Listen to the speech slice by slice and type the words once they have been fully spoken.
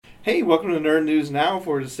Hey, welcome to Nerd News Now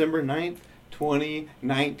for December 9th,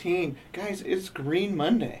 2019. Guys, it's Green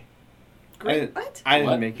Monday. What? I didn't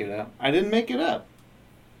What? make it up. I didn't make it up.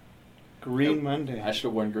 Green Nope. Monday. I should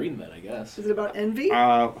have worn green then, I guess. Is it about envy? Is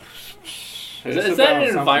that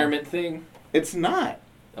an environment thing? It's not.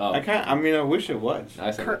 Oh, I wish it was.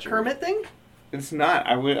 nice. Kermit thing? It's not.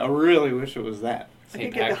 I really wish it was that. I St.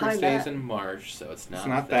 could get Patrick's behind Day is that. in March, so it's not. It's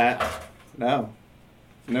not that. No.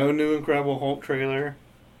 No new Incredible Hulk trailer.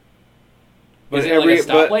 Is it like a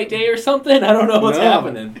stoplight day or something? I don't know what's No.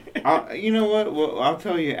 happening. You know what? Well, I'll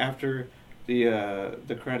tell you after the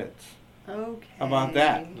credits. Okay. How about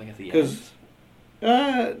that? Like at the end. Because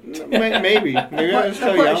maybe I'll just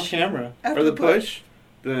tell you on push. camera After or the the push,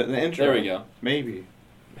 the intro. There we go. Maybe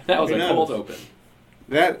That was Who a knows? cold open.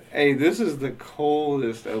 this is the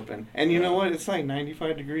coldest open, and you know what? It's like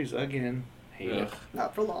 95 degrees again. Hate it. Ugh.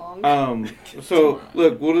 Not for long. So Tomorrow.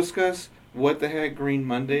 look, we'll discuss what the heck Green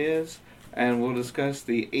Monday is, and we'll discuss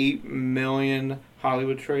the 8 million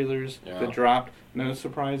Hollywood trailers Yeah. that dropped. No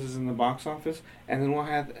surprises in the box office, and then we'll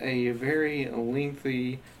have a very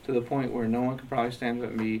lengthy, to the point where no one could probably stand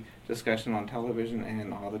with me, discussion on television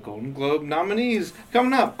and all the Golden Globe nominees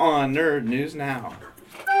coming up on Nerd News Now.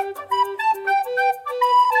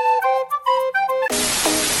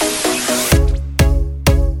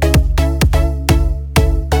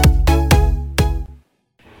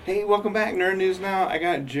 Hey, welcome back, Nerd News Now. I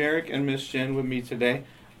got Jarek and Miss Jen with me today.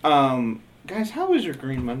 Guys, how was your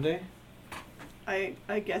Green Monday? I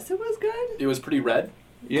guess it was good. It was pretty red.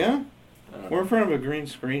 Yeah? I don't know. We're in front of a green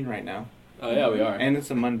screen right now, Oh yeah, we are. and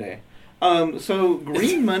it's a Monday. So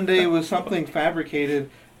Green Monday was something fabricated.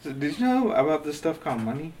 So did you know about this stuff called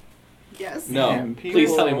money? Yes. No, Man,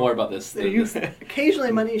 please tell me people- more about this.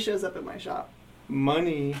 Occasionally money shows up at my shop.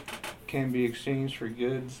 Money can be exchanged for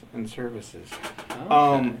goods and services.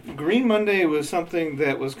 Okay. Green Monday was something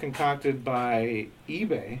that was concocted by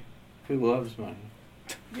eBay, who loves money.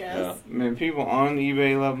 Yes. I mean, people on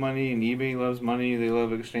eBay love money, and eBay loves money. They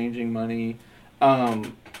love exchanging money.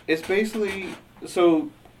 It's basically,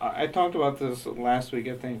 so I talked about this last week,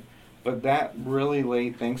 I think, but that really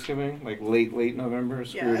late Thanksgiving, like late November,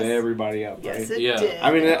 screwed Yes. everybody up, Yes, right? it Yeah. did.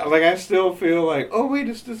 I mean, I still feel like, oh wait,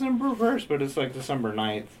 it's December 1st, but it's like December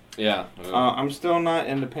 9th. Yeah. I'm still not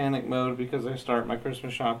into panic mode because I start my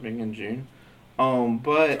Christmas shopping in June.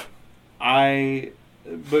 But Green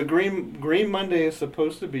Monday is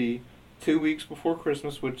supposed to be 2 weeks before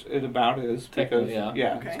Christmas, which it about is. Because, Technically,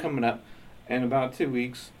 yeah. Okay. It's coming up in about 2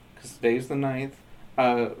 weeks because today's the 9th.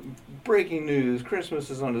 Breaking news, Christmas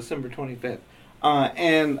is on December 25th.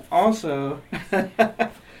 And also,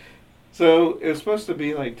 so it was supposed to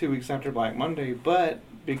be like 2 weeks after Black Monday, but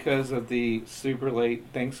because of the super late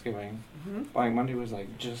Thanksgiving, Mhm. Black Monday was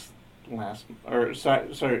like just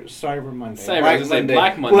Cyber Monday. I was gonna say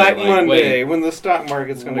Black Monday, Black like, Monday, wait. when the stock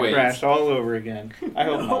market's going to Wait. crash all over again. I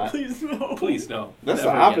hope No, not. please no. Please no. That's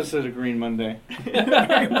Never the again. opposite of Green Monday.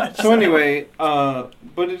 Very much So anyway,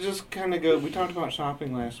 but it just kind of goes. We talked about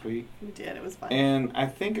shopping last week, We did. It was fun. and I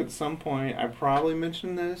think at some point I probably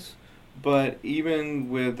mentioned this, but even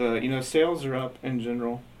with sales are up in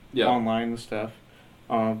general, Yeah. online and stuff.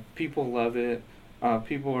 People love it.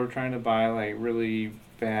 People are trying to buy like really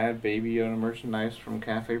bad Baby Yoda merchandise from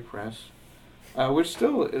Cafe Press, which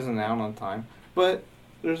still isn't out on time. But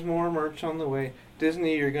there's more merch on the way.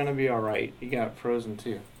 Disney, you're gonna be all right. You got Frozen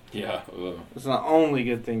too. Yeah. Ugh. It's the only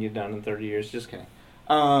good thing you've done in 30 years. Just kidding.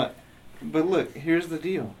 But look, here's the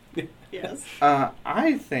deal. Yes.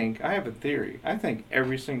 I think, I have a theory. I think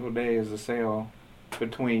every single day is a sale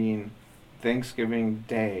between Thanksgiving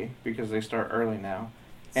Day, because they start early now,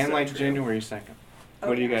 and So like true. January 2nd. Oh,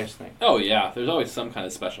 What do you yeah. guys think? Oh yeah. There's always some kind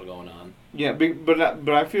of special going on. Yeah, but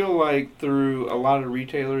I feel like through a lot of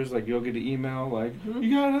retailers, like you'll get an email like, Mhm.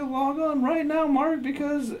 you gotta log on right now, Mark,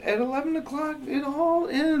 because at 11 o'clock it all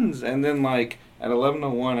ends. And then like at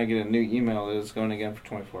 11:01 I get a new email that it's going again for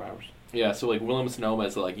 24 hours. Yeah. So like William Sonoma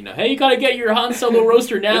is like, hey, you gotta get your Han Solo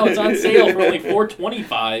roaster now. It's on sale for only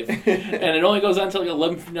 $4.25, and it only goes on until like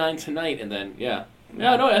 11:59 tonight. And then yeah.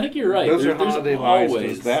 Yeah. No, I think you're right. Those are There's holiday buys, 'cause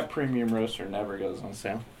always that premium roaster never goes on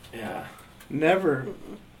sale. Yeah. Never.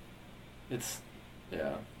 It's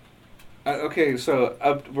yeah. Okay, so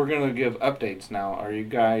we're gonna give updates now. Are you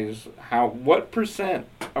guys what percent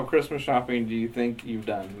of Christmas shopping do you think you've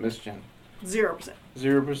done, Miss Jen? 0%.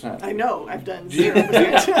 0%. I know. I've done Do you,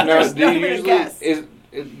 0%. no, There's do you not even a usually guess.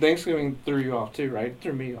 Thanksgiving threw you off too, right?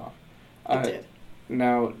 Threw me off. It did.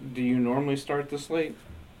 Now, do you normally start this late?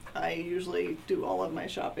 I usually do all of my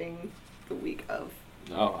shopping the week of.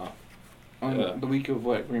 Oh. Wow. On the week of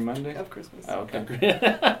what? Green Monday? Of Christmas. Oh, okay. Green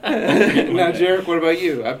Now, Monday. Jarek, what about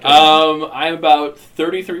you? I'm about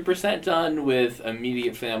 33% done with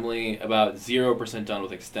immediate family, about 0% done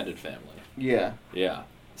with extended family. Yeah. Yeah.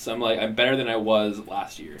 So I'm better than I was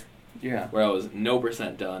last year, Yeah. where I was no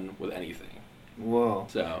percent done with anything. Whoa.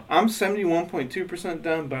 So I'm 71.2%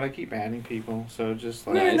 done, but I keep adding people, so just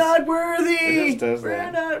like... We're Nice. not worthy. It just does We're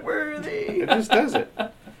that. not worthy. It just does it.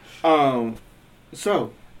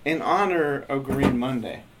 So, in honor of Green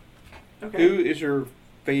Monday, Okay. who is your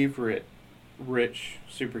favorite rich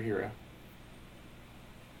superhero?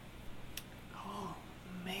 Oh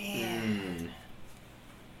man.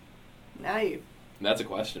 Now you. that's a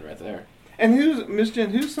question right there. And who's Miss Jen?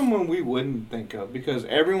 Who's someone we wouldn't think of? Because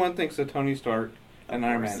everyone thinks of Tony Stark and Of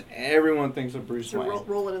Iron course. Man. Everyone thinks of Bruce So Wayne.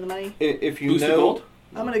 rolling in the money. If you Booster know, Gold?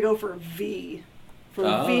 I'm gonna go for V. For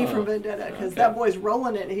Oh, V from Vendetta, because okay. that boy's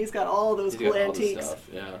rolling it, and he's got all those He's cool got all the antiques. stuff.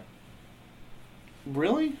 Yeah.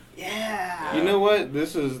 really, Yeah. you know what?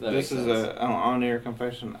 This is That this makes is sense. a an on-air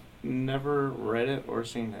confession. Never read it or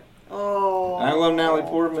seen it. Oh. I love Natalie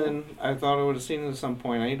Portman. I thought I would have seen it at some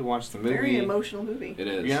point. I need to watch the movie. Very emotional movie. It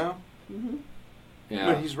is. Yeah, Hmm. Yeah.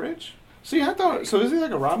 but he's rich. See, I thought so. Is he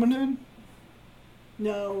like a Robin Hood?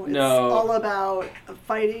 No, it's No. all about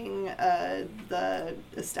fighting the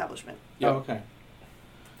establishment. Yep. Oh, okay.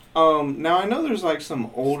 Now I know there's like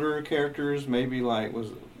some older characters. Maybe like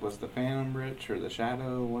was the Phantom rich or the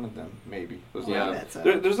Shadow? One of them maybe was. Yeah. like-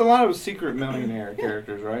 That's There's a lot of secret millionaire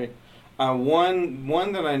characters, right?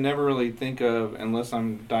 One that I never really think of unless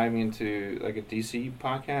I'm diving into like a DC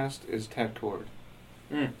podcast is Ted Kord,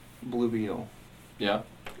 Mm. Blue Beetle, Yeah.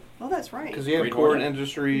 oh, that's right. because you have Green Kord Hornet.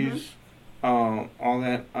 Industries, all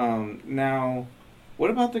that. Now,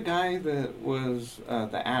 what about the guy that was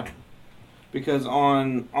the Atom? Because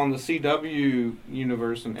on the CW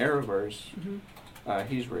universe and Arrowverse, Mhm.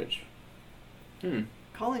 he's rich. Hmm.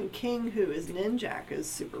 Colin King, who is Ninjak, is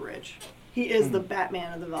super rich. He is the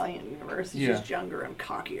Batman of the Valiant universe. He's Yeah. just younger and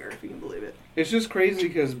cockier, if you can believe it. It's just crazy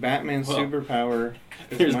because Batman's Well, superpower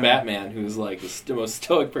is There's money. Batman, who's like the most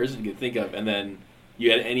stoic person you could think of, and then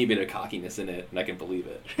you had any bit of cockiness in it, and I can believe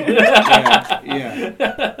it. Yeah.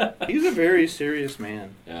 He's a very serious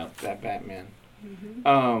man, Yeah. that Batman.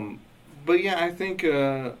 Mm-hmm. But yeah, I think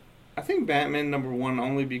Batman number one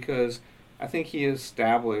only because I think he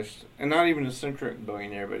established, and not even a centric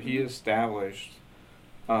billionaire, but he established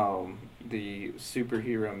the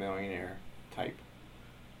superhero millionaire type.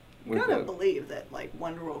 You gotta believe that, like,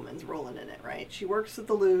 Wonder Woman's rolling in it, right? She works at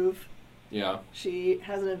the Louvre. Yeah. She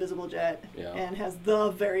has an invisible jet Yeah. and has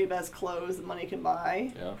the very best clothes that money can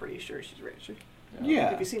buy. Yeah. Pretty sure she's rich.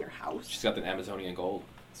 Yeah. Have you seen her house? She's got the Amazonian gold.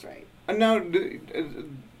 That's right. Now,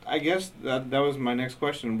 I guess that was my next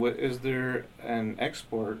question. What is there an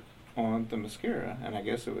export on the mascara? And I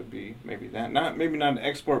guess it would be maybe that. Maybe not an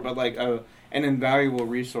export, but like an invaluable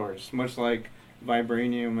resource, much like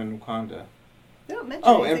vibranium and Wakanda. They don't mention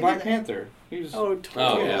Oh, anything, and do Black they? Panther. He's, Oh,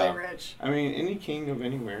 totally yeah. rich. I mean, any king of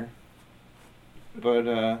anywhere. But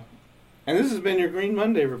and this has been your Green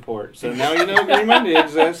Monday report. So now you know Green Monday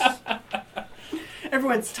exists.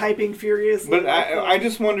 Everyone's typing furiously. But I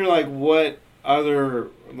just wonder, like, what other,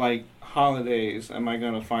 like, holidays am I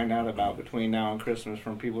going to find out about between now and Christmas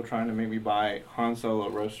from people trying to maybe buy Han Solo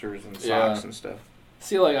roasters and socks Yeah. and stuff?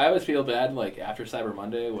 See, like, I always feel bad, like, after Cyber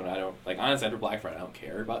Monday when I don't, like, honestly, after Black Friday, I don't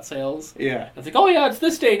care about sales. Yeah. It's like, oh, yeah, it's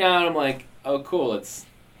this day now. And I'm like, oh, cool, it's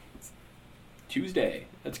Tuesday.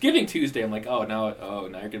 It's Giving Tuesday. I'm like, oh, now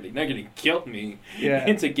you're gonna guilt me Yeah.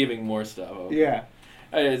 into giving more stuff. Okay. Yeah.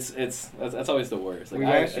 That's always the worst. Like, We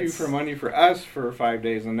asked you for money for us for 5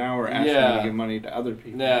 days, and now we're asking you Yeah. to give money to other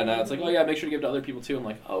people. Yeah, no, it's like, oh yeah, make sure to give to other people too. I'm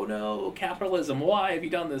like, oh no, capitalism, why have you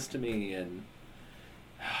done this to me? And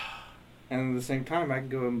And at the same time, I can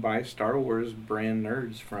go and buy Star Wars brand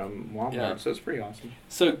nerds from Walmart, Yeah. so it's pretty awesome.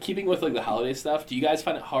 so, keeping with like the holiday stuff, do you guys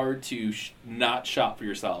find it hard to not shop for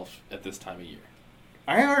yourself at this time of year?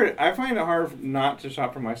 I find it hard not to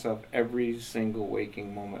shop for myself every single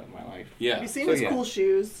waking moment of my life. Yeah, Have you seen So, his yeah. cool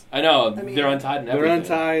shoes? I know I mean, they're untied and They're everything.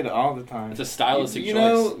 untied all the time. It's a stylistic you choice.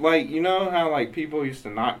 know, like you know how like people used to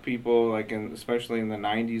knock people, like especially in the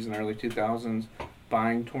 '90s and early 2000s,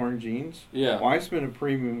 buying torn jeans. Yeah. Well, I spend a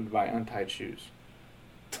premium to buy untied shoes.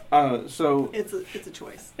 So It's a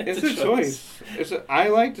choice. it's a choice. I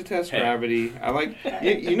like to test Hey. gravity. I like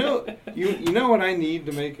you know what I need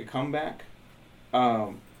to make a comeback. Kim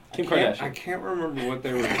I Kardashian. can't remember what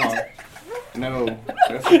they were called. No,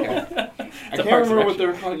 that's okay. I It's a can't Parks and remember Rec what they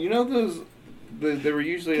show. were called. You know those? They were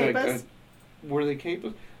usually Capos? were they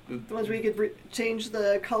capos? The ones where you could change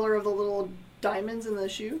the color of the little diamonds in the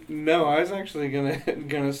shoe? No, I was actually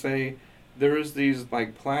gonna say there was these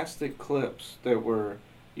like plastic clips that were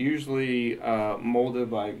usually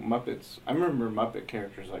molded like Muppets. I remember Muppet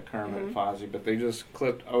characters like Kermit and Fozzie, but they just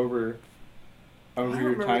clipped over I don't your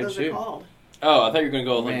remember tight what those are shoe. called. Oh, I thought you were going to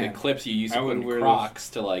go with like Man, the clips you used I to put wouldn't in wear Crocs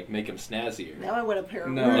to like make them snazzier. Now I want a pair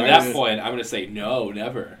of No, And Rouge. at I that point, I'm going to say no,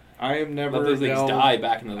 never. I have never Let those things delved, die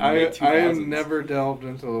back in the I mid 2000s. have never delved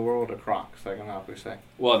into the world of Crocs, I can honestly say.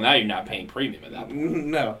 Well, now you're not paying premium at that point.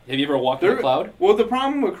 No. Have you ever walked on There- a cloud? Well, the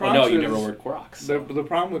problem with Oh, Crocs no, you is never wore Crocs. the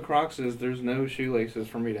problem with Crocs is there's no shoelaces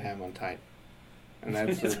for me to have untight. And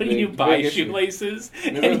that's That's a when big, you buy big issue. shoelaces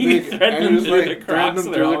There's and a you big- thread and them just, through like, the thread Crocs them so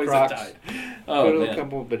through they're the always Crocs. untied. Oh, Put a man.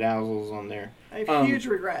 couple of bedazzles on there. I have Um, huge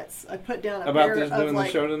regrets. I put down a About pair this of doing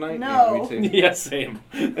like the show tonight? no. Yeah, me too. Yeah, same.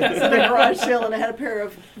 It's at a garage sale, and I had a pair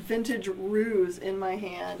of vintage Rouge in my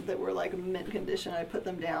hand that were like mint condition. I put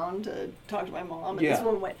them down to talk to my mom, and this Yeah.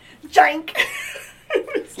 one went jank.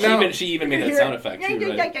 She even made that sound effect too, right?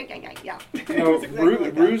 Yeah. No, It's exactly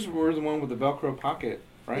like that. Rouge were the one with the Velcro pocket,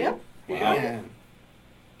 right? Yep. Wow. Man,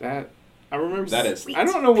 that I remember. That is I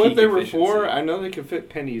don't know what peak they were efficiency. for. I know they could fit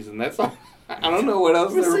pennies, and that's all. I don't know what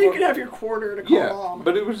else It they was were so you for. could have your quarter to call Yeah, mom.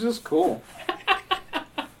 but it was just cool.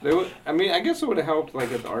 I mean, I guess it would have helped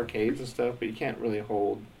like at the arcades and stuff, but you can't really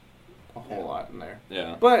hold a whole lot in there.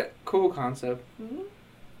 Yeah. But cool concept. Mhm.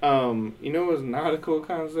 You know what's not a cool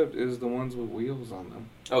concept is the ones with wheels on them.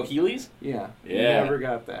 Oh, Heelys? Yeah. Yeah. Never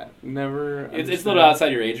got that. Never. It's a understood. little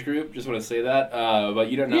outside your age group. Just want to say that. But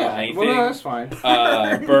you don't know Yeah. anything. Well, no, that's fine.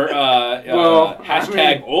 Well, hashtag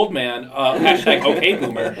I mean- old man. Hashtag okay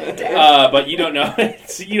boomer. But you don't know.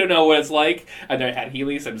 You don't know what it's like. I've never had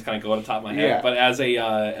Heelys. I'm just kind of going on top of my head. Yeah. But as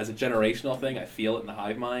a generational thing, I feel it in the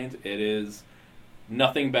hive mind. It is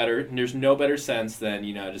nothing better. There's no better sense than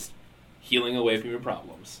just healing away from your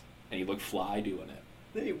problems, and you look fly doing it.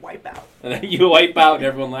 Then you wipe out. And then you wipe out, and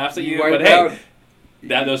everyone laughs at you. wipe But out.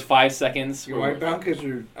 hey, those 5 seconds. You were wipe worth out because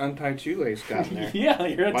your untied shoelace got in there. Yeah,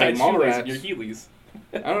 you're a Like tight mall shoelace rats. and your Heelys.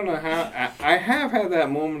 I don't know how. I have had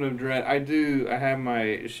that moment of dread. I do. I have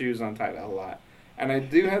my shoes untied a lot. And I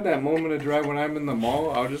do have that moment of dread when I'm in the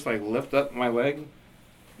mall. I'll just like lift up my leg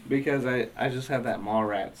because I just have that mall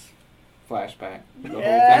rats flashback. The whole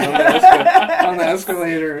Yeah. time on the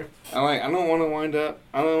escalator. I'm like, I don't want to wind up.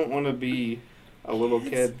 I don't want to be a little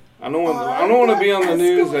kid. I don't want to be on the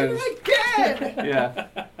news as. Again. Yeah.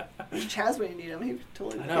 There's Chaz when you need him. He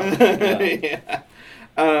totally. I know. Yeah.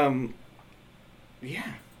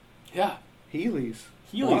 Yeah. Yeah. Heelys.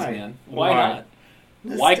 Heelys, Why? man. Why Why? not?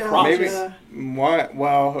 Why Crocs? Maybe. Nostalgia. Why?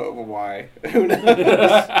 Well, why? Who knows?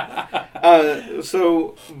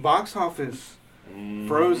 So, box office.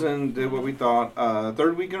 Frozen did what we thought.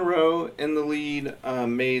 Third week in a row in the lead.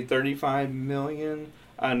 Made $35 million.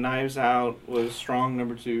 Knives Out was strong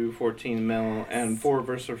number 2, 14 mil, and Ford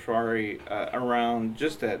vs Ferrari around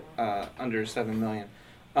just at under 7 million.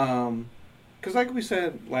 Because like we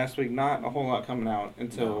said last week, not a whole lot coming out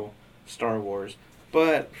until Star Wars.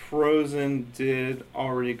 But Frozen did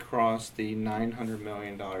already cross the $900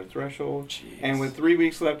 million threshold. Jeez. And with 3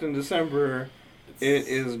 weeks left in December, it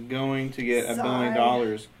is going to get $1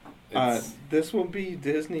 billion. It's- This will be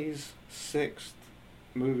Disney's 6th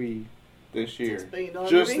movie this year. $6 billion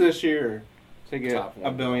Just movie? this year to get Top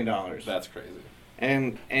one. $1 billion. That's crazy.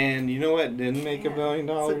 And you know what didn't make $1 billion?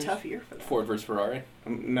 It's a tough year for them. Ford vs Ferrari?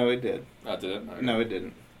 No, it did. Oh, did it? Okay. No, it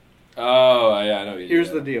didn't. Oh, yeah, I know.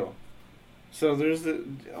 Here's the deal. So there's the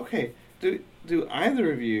okay. Do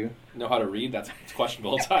either of you? Know how to read? That's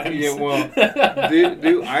questionable at times. Yeah. Well,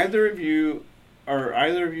 do either of you? Are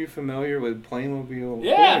either of you familiar with Playmobil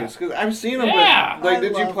Yeah. toys? Because I've seen them. Yeah. But, like, I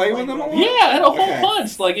did you love play with them a lot? Playmobil. Yeah, I had a whole Okay.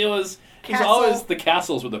 bunch. Like it was Castle. always the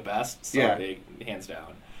castles were the best. So Yeah. big, hands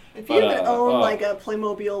down. If But, you haven't owned oh. like a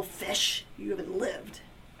Playmobil fish, you haven't lived.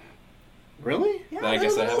 Really? Yeah, I they're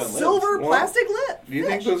guess I little haven't lived. silver Well, plastic lip. Do you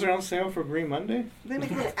think fish. those are on sale for Green Monday? They make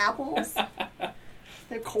little apples.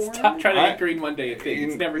 They're corn. Stop trying to I- make Green Monday a thing.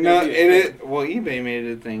 It's never no, gonna be a thing. Well, eBay made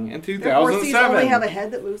it a thing in Their horsey 2007. only have a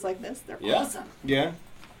head that moves like this. They're Yeah. awesome. Yeah.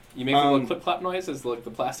 You make the little Um, clip clap noises, like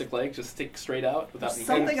the plastic leg just stick straight out without There's any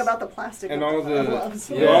something clips. about the plastic And that all I love.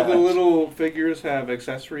 the Yeah. all the little figures have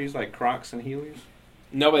accessories like Crocs and Heelys.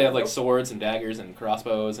 Nobody had like swords and daggers and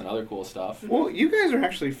crossbows and other cool stuff. Well, you guys are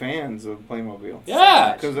actually fans of Playmobil.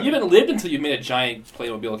 Yeah, 'Cause you haven't lived until you've made a giant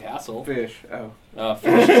Playmobil castle. Fish. Oh.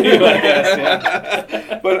 Fish too, I guess.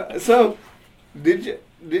 Yeah. But so, did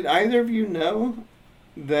either of you know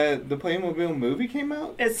that the Playmobil movie came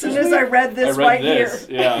out? As soon this as I week? read this I read right this.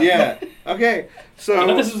 here. Yeah. Yeah. Okay. So I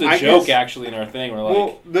thought this was a I joke guess- actually in our thing. We're like,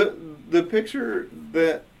 Well, the picture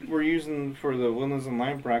that we're using for the Woodlands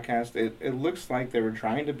Online broadcast, it looks like they were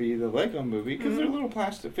trying to be the Lego Movie because they're little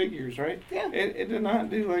plastic figures, right? Yeah. It did not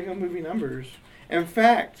do Lego Movie numbers. In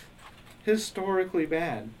fact, historically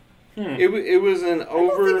bad. It was an I over.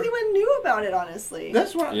 don't think anyone knew about it, honestly.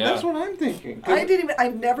 That's what I'm thinking.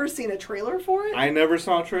 I've never seen a trailer for it. I never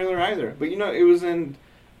saw a trailer either, but it was in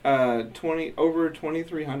over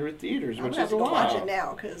 2,300 theaters, I'm which gonna is have a to watch lot. it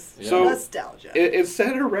now because So, nostalgia. It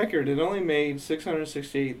set a record. It only made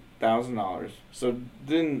 $668,000, so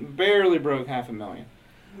barely broke $500,000.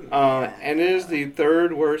 And it is the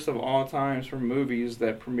third worst of all times for movies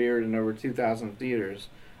that premiered in over 2,000 theaters,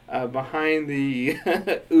 behind the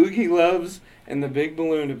Oogie Loves and the Big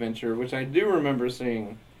Balloon Adventure, which I do remember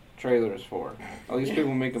seeing trailers for. At least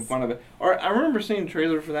people making fun of it. Or I remember seeing a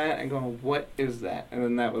trailer for that and going, "What is that?" And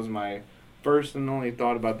then that was my first and only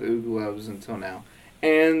thought about the Oogie Loves until now.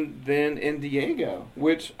 And then in Diego,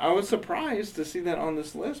 which I was surprised to see that on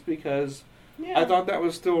this list because I thought that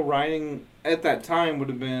was still riding, at that time would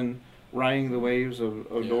have been riding the waves of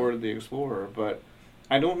Dora the Explorer. But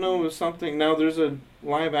I don't know, it was something. Now there's a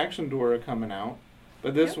live action Dora coming out,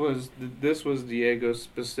 but this was Diego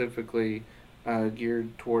specifically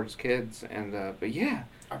geared towards kids. And but yeah,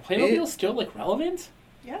 are Playmobil still like relevant?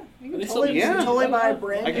 Yeah, you Are can they totally, still- totally buy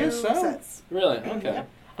brand I new guess so. sets. Really? Okay. Yep.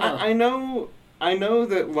 Huh. I know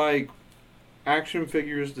that like action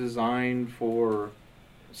figures designed for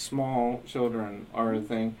small children are a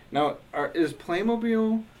thing. Now, is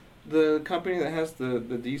Playmobil the company that has the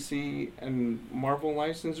DC and Marvel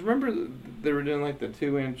license? Remember they were doing like the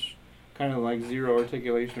 2-inch kind of like zero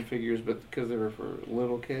articulation figures, but because they were for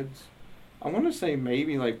little kids. I want to say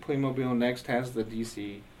maybe like Playmobil Next has the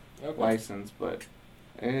DC license, but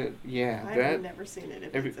I've that. never seen it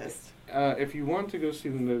if if- it exists. If you want to go see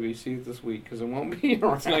the movie, see it this week because it won't be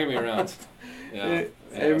around. It's not gonna be around. Yeah. It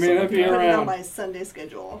may something not like be that. Put it around. on my Sunday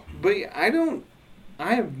schedule. But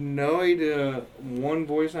I have no idea one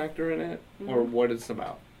voice actor in it or what it's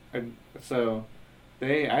about.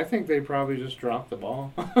 I think they probably just dropped the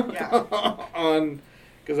ball Yeah. on,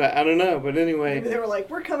 because I don't know. But anyway, Maybe they were like,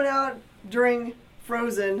 we're coming out during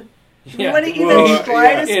Frozen. We Yeah. want to either Well,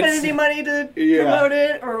 try yeah. to spend It's- any money to Yeah. promote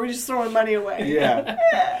it, or we're just throwing money away. yeah,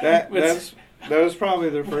 that was probably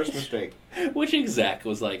their first mistake. Which exec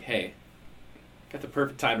was like, hey, got the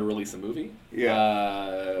perfect time to release a movie.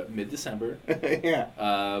 Yeah. Mid-December.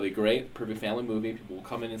 Yeah, It'll be great. Perfect family movie. People will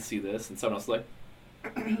come in and see this. And someone else is like,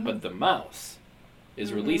 but the mouse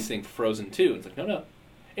is releasing Frozen 2. It's like, no.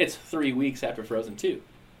 It's 3 weeks after Frozen 2.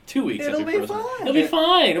 2 weeks It'll after be Frozen. fine. It'll be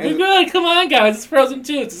fine. It'll be good. Come on, guys. It's Frozen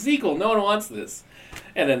 2. It's a sequel. No one wants this.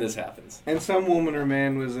 And then this happens. and some woman or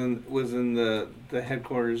man was in the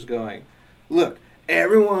headquarters going, "Look,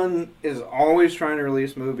 everyone is always trying to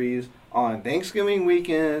release movies on Thanksgiving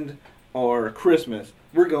weekend or Christmas.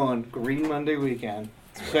 We're going Green Monday weekend.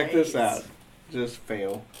 Check this Right. out. Just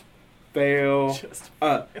fail. Just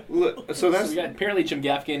Look, so So that's we got apparently Jim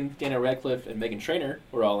Gaffigan, Daniel Radcliffe, and Meghan Trainor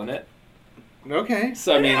were all in it. okay.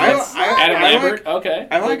 So I mean, I- that's I- Adam I Lambert. Okay.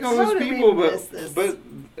 I like all How those did we people, miss this? but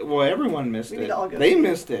everyone missed We it. need to all go They see it.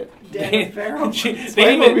 missed it. Dan Farrell. they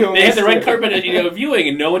Playmobil had the red missed it. carpet viewing,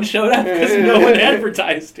 and no one showed up because no one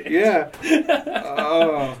advertised it. Yeah.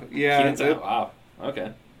 Oh, yeah. Keenan's like, wow.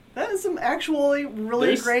 Okay. That is some actually really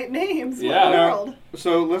There's- great names. Yeah. What in the Now, world?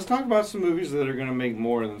 So let's talk about some movies that are going to make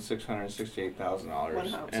more than $668,000 One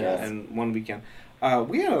hopes, in, yes. in one weekend.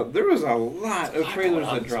 There was a lot of trailers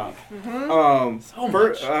that dropped. So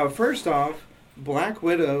much. First off, Black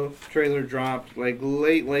Widow trailer dropped like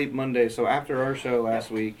late Monday, so after our show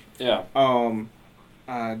last week. Yeah.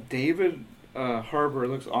 David Harbour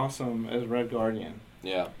looks awesome as Red Guardian.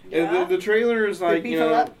 Yeah. Yeah. The trailer is like, beef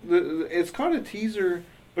him up? it's called a teaser,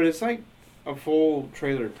 but it's like a full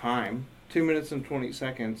trailer time, 2 minutes and 20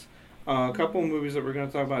 seconds. A couple of movies that we're going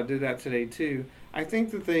to talk about did that today too. I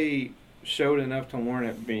think that they showed enough to warrant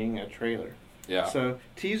it being a trailer. Yeah. So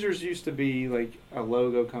teasers used to be like a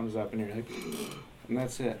logo comes up and you're like, and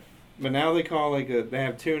that's it. But now they call they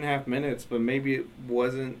have 2.5 minutes, but maybe it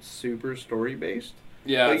wasn't super story based.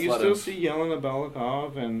 Yeah. But it's you a lot still of- see Yelena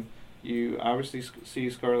Belikov, and you obviously see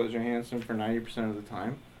Scarlett Johansson for 90% of the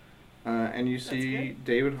time. And you see good.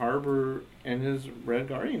 David Harbour in his Red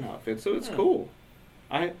Guardian outfit, so it's cool.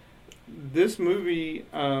 This movie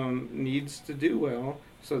needs to do well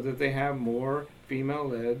so that they have more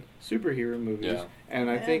female-led superhero movies, Yeah. and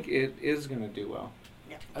I Yeah. think it is going to do well.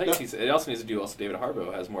 I think it also needs to do. Also, David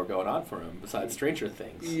Harbour has more going on for him besides Stranger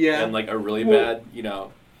Things. Yeah. And like a really Well-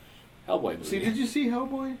 bad, Hellboy movie. See, did you see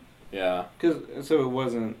Hellboy? Yeah. So it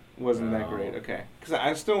wasn't that No. great. Okay, because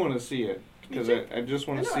I still want to see it because Me too. I just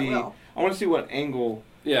want I to know I see. will. I want to see what angle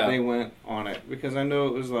Yeah. they went on it, because I know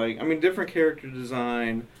it was like, I mean, different character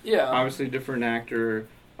design, Yeah. obviously different actor.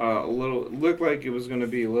 A little looked like it was going to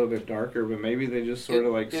be a little bit darker, but maybe they just sort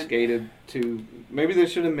of like skated to. Maybe they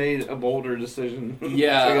should have made a bolder decision.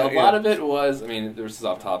 Yeah, a lot of it was. I mean, this is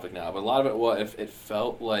off topic now, but a lot of it was. It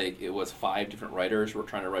felt like it was 5 different writers who were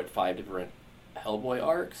trying to write 5 different Hellboy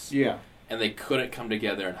arcs. Yeah. And they couldn't come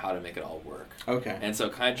together on how to make it all work. Okay. And so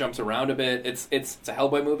it kind of jumps around a bit. It's a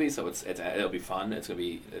Hellboy movie, so it'll be fun. It's gonna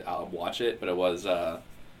be. I'll watch it, but it was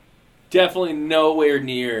definitely nowhere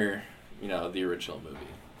near the original movie.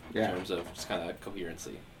 Yeah. In terms of just kind of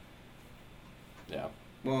coherency. Yeah.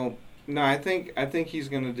 Well, no, I think he's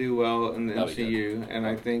going to do well in the MCU, and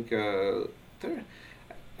I think a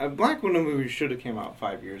Black Widow movie should have came out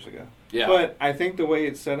 5 years ago. Yeah. But I think the way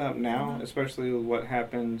it's set up now, especially with what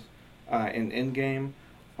happened in Endgame,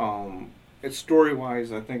 it's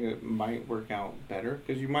story-wise, I think it might work out better,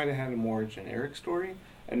 because you might have had a more generic story,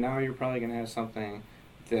 and now you're probably going to have something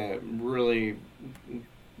that really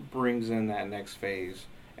brings in that next phase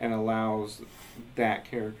and allows that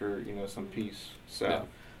character, some peace. So,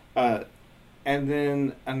 and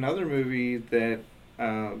then another movie that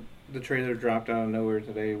the trailer dropped out of nowhere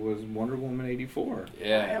today was Wonder Woman 84.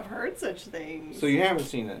 Yeah. I have heard such things. So you haven't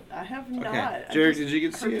seen it? I have not. Okay. Jared, did you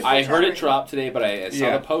get to see it? I heard it drop today, but I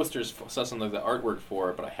saw the posters, saw some of the artwork for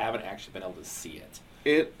it, but I haven't actually been able to see it.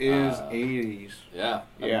 It is 80s. Yeah.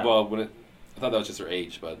 Yeah. Well, I thought that was just her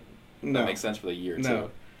age, but that makes sense for the year, no.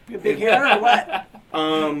 too. Big hair or what?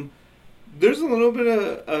 There's a little bit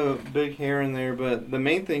of big hair in there, but the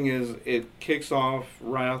main thing is it kicks off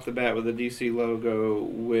right off the bat with the DC logo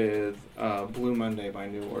with Blue Monday by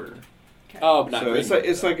New Order. Okay. Oh, not So Green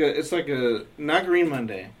it's like a not Green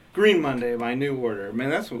Monday, Green Monday by New Order. Man,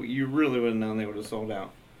 that's what you really would have known they would have sold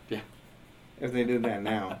out. Yeah. If they did that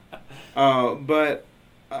now, but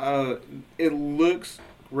it looks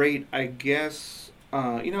great. I guess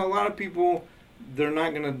a lot of people. They're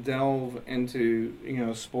not going to delve into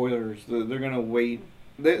spoilers. They're going to wait.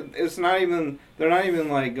 They're not even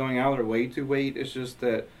like going out of their way to wait. It's just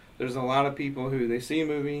that there's a lot of people who they see a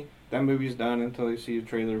movie, that movie's done until they see a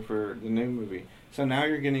trailer for the new movie. So now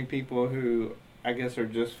you're getting people who I guess are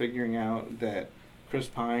just figuring out that Chris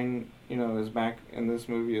Pine is back in this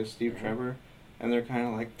movie as Steve Trevor, and they're kind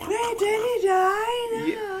of like, Wait, did he die?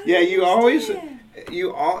 Yeah,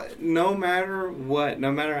 no matter what,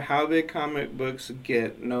 no matter how big comic books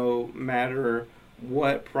get, no matter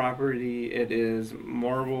what property it is,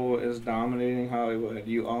 Marvel is dominating Hollywood.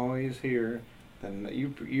 You always hear,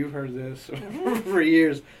 you've heard this for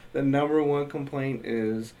years, the number one complaint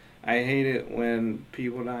is, I hate it when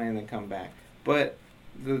people die and then come back. But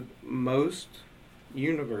the most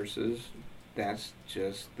universes, that's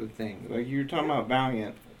just the thing. Like you're talking about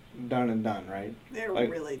Valiant, done and done, right? They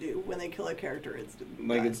like, really do. When they kill a character, it's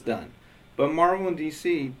like done. it's done. But Marvel and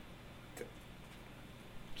DC,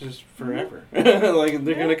 just forever. Like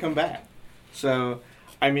they're gonna come back. So,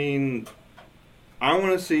 I mean, I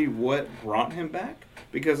want to see what brought him back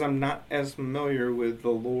because I'm not as familiar with the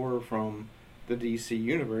lore from the DC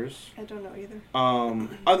universe. I don't know either.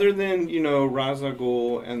 Other than Ra's al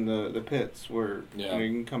Ghul and the pits, where you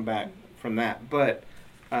can come back from that, but.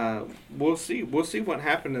 We'll see. We'll see what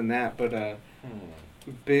happened in that. But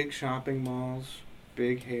big shopping malls,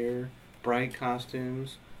 big hair, bright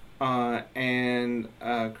costumes, and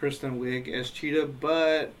Kristen Wiig as Cheetah,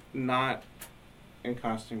 but not in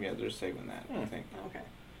costume yet. They're saving that, I think. Okay.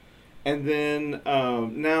 And then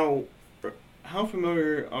now, how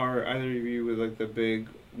familiar are either of you with like the big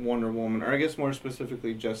Wonder Woman, or I guess more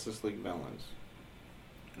specifically Justice League villains?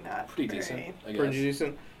 Not pretty very. decent. I guess. Pretty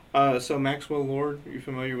decent. So Maxwell Lord, are you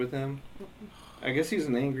familiar with him? I guess he's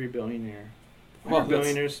an angry billionaire. Well,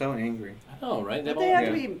 billionaires so angry. I know, right? But they have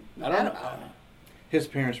to be. I don't know. His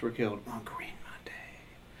parents were killed on Green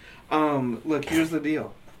Monday. Look, here's the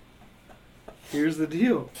deal.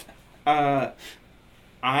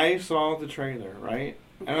 I saw the trailer, right?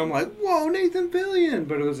 And I'm like, whoa, Nathan Fillion!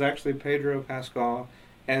 But it was actually Pedro Pascal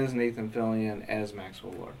as Nathan Fillion as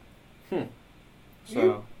Maxwell Lord. So,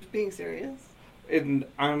 you being serious?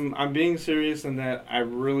 I'm being serious in that I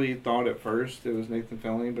really thought at first it was Nathan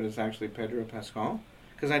Fillion, but it's actually Pedro Pascal.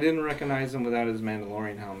 Because I didn't recognize him without his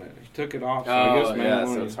Mandalorian helmet. He took it off, so I guess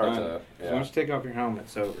Mandalorian so it's hard done. to... Yeah. So once you take off your helmet,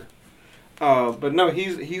 it's over. But no,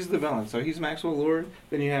 he's the villain. So he's Maxwell Lord.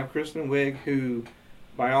 Then you have Kristen Wiig, who,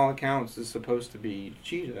 by all accounts, is supposed to be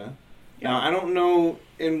Cheetah. Yeah. Now, I don't know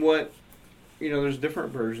in what... there's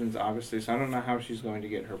different versions, obviously, so I don't know how she's going to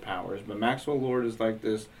get her powers. But Maxwell Lord is like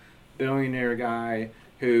this billionaire guy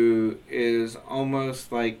who is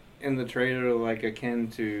almost like in the trailer like akin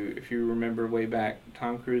to, if you remember way back,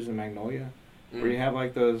 Tom Cruise in Magnolia. where you have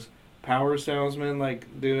like those power salesmen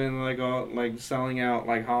like doing like all like selling out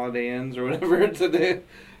like Holiday Inns or whatever today,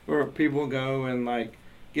 where people go and like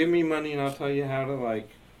give me money and I'll tell you how to like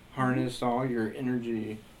harness all your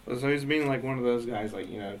energy. So he's being like one of those guys, like,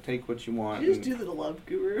 you know, take what you want. Did you just do the Love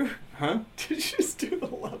Guru? Huh? Did you just do the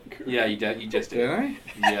Love Guru? Yeah, you just did. Did I?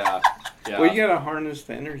 Yeah. Well, you gotta harness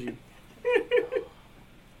the energy.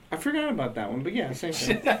 I forgot about that one, but yeah, same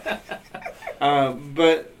thing.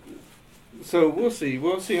 But so we'll see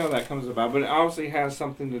how that comes about. But it obviously has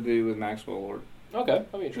something to do with Maxwell Lord. Okay,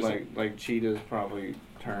 that'll be interesting. Like Cheetah's probably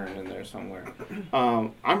turned in there somewhere.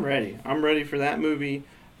 I'm ready. I'm ready for that movie.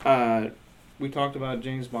 We talked about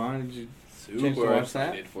James Bond. Did you chance to Super watch that?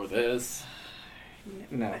 excited for this.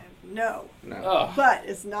 No. No. Oh. But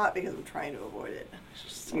it's not because I'm trying to avoid it.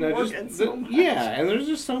 I'm working so much. Yeah, and there's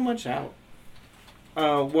just so much out.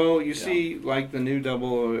 Well, you see, like, the new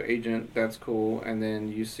 00 agent, that's cool, and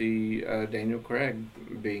then you see Daniel Craig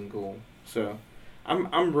being cool. So,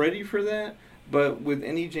 I'm ready for that, but with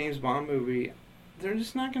any James Bond movie, they're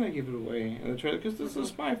just not going to give it away in the trailer, because this is a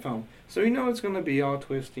spy film. So you know it's going to be all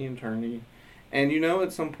twisty and turny. And you know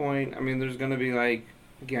at some point, I mean, there's going to be, like,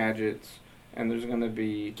 gadgets, and there's going to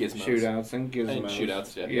be Gizmos. Shootouts and gizmos. And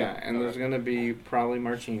shootouts, yeah. Yeah, and there's going to be probably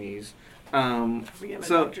martinis. We gonna have a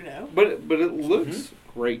Dr. No? But it looks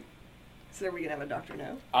great. So are we gonna have a Dr.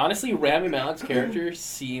 No? Honestly, Rami Malek's character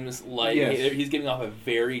seems like Yes. he's giving off a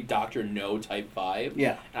very Dr. No type vibe.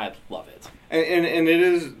 Yeah. I love it. And it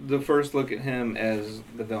is the first look at him as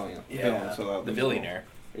the villain. Yeah. So The billionaire.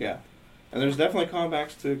 Cool. Yeah. And there's definitely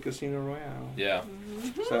callbacks to Casino Royale. Yeah.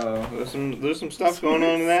 So there's some stuff going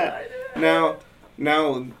on in that.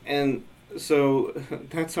 Now, and so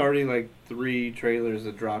that's already like 3 trailers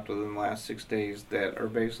that dropped within the last 6 days that are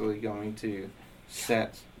basically going to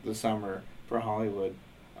set the summer for Hollywood,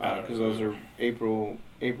 because those are April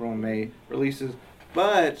and May releases.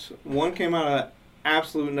 But one came out of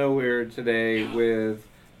absolute nowhere today with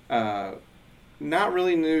not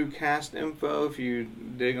really new cast info if you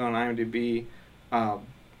dig on IMDb,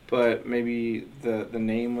 but maybe the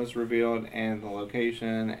name was revealed and the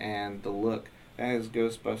location and the look. That is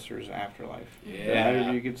Ghostbusters Afterlife. Yeah. Either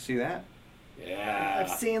of you could see that? Yeah. I've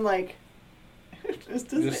seen like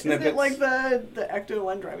isn't it snippets. like the Ecto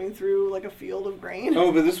one driving through like a field of grain?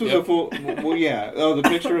 Oh, but this was a full. Well, yeah. Oh, the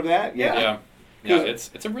picture of that. Yeah. Yeah.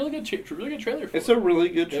 It's a really good trailer. For It's a really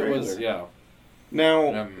good trailer. It was, yeah.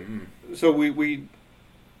 Now, so we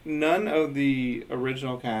none of the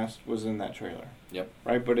original cast was in that trailer. Yep.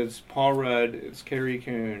 Right, but it's Paul Rudd, it's Carrie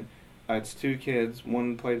Coon, it's 2 kids,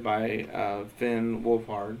 one played by Finn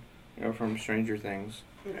Wolfhard, from Stranger Things.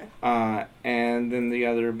 Okay. And then the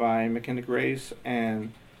other by McKenna Grace.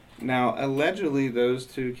 And now, allegedly, those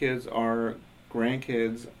 2 kids are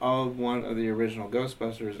grandkids of one of the original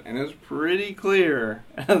Ghostbusters. And it's pretty clear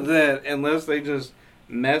that unless they just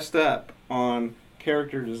messed up on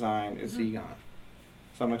character design, it's Egon.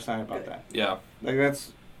 So I'm excited about that. Yeah. Like,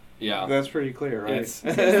 that's pretty clear, right? It's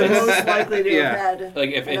Most likely to have had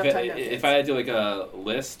like if enough time to have if kids. I had to do like a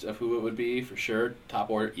list of who it would be for sure,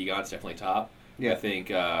 top order, Egon's definitely top. Yeah. I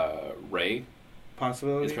think Ray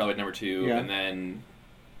Possibility? is probably number 2, Yeah. and then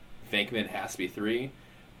Venkman has to be 3,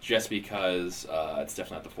 just because it's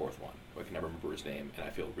definitely not the 4th one. I can never remember his name, and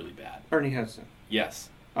I feel really bad. Ernie Hudson. Yes,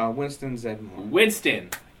 Winston Zeddemore.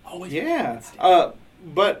 Winston. Always Yeah. Winston.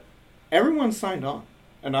 But everyone signed on.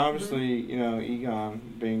 And obviously, Egon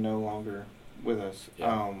being no longer with us,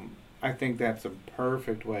 Yeah. I think that's a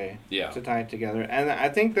perfect way Yeah. to tie it together. And I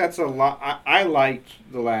think that's a lot. I liked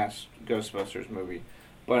the last Ghostbusters movie,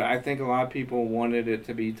 but I think a lot of people wanted it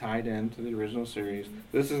to be tied into the original series.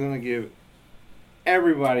 This is going to give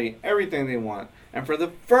everybody everything they want. And for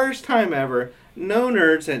the first time ever, no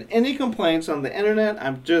nerds had any complaints on the internet.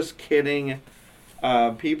 I'm just kidding.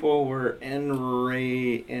 People were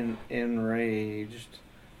enraged.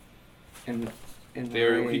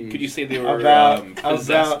 Could you say they were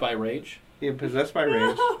possessed by rage? Yeah, possessed by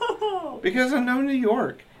rage. Because I know New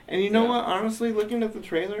York. And you know what? Honestly, looking at the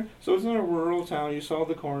trailer, so it's in a rural town. You saw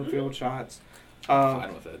the cornfield shots. I'm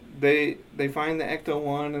fine with it. They find the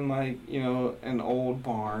Ecto-1 in an old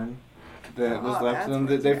barn that was left to them.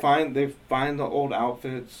 that's They find the old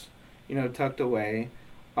outfits, tucked away.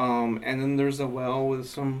 And then there's a well with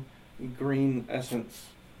some green essence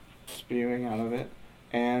spewing out of it.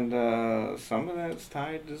 And some of that's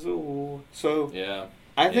tied to Zool. So Yeah.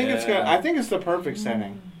 I think it's the perfect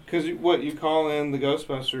setting, because what you call in the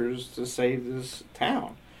Ghostbusters to save this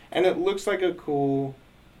town, and it looks like a cool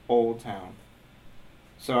old town.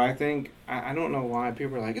 So I think I don't know why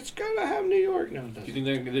people are like, it's gotta have New York. No, it doesn't. Do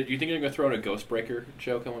you think they're gonna throw in a Ghostbreaker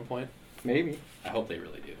joke at one point? Maybe. I hope they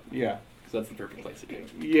really do. Yeah. because that's the perfect place to do it.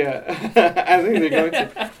 Yeah, I think they're going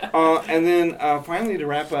to. And then finally, to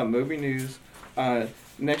wrap up movie news,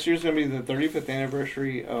 next year's going to be the 35th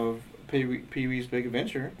anniversary of Pee-wee's Big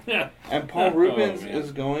Adventure. Yeah. And Paul Rubens man.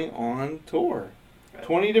 is going on tour.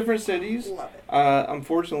 20 different cities. Love it.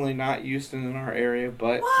 Unfortunately, not Houston in our area,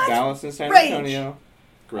 but What? Dallas and San Rage. Antonio.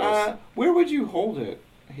 Gross. Where would you hold it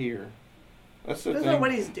here? That's the I don't thing. know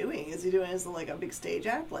what he's doing. Is he doing as like a big stage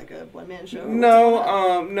act, like a one-man show?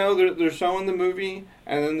 No, they're showing the movie,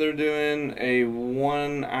 and then they're doing a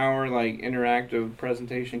 1 hour like interactive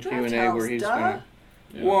presentation Draft Q&A House, where he's duh. gonna.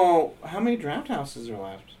 Yeah. Well, how many draft houses are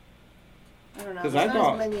left? I don't know. 'Cause There's I not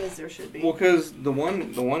thought- as many as there should be. Well, because the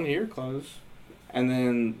one here closed, and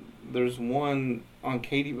then there's one on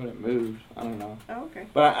Katy, but it moved. I don't know. Oh, okay.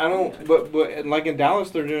 But I don't. But like in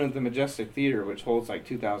Dallas, they're doing it at the Majestic Theater, which holds like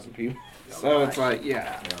 2,000 people. So it's like,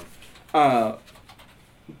 yeah.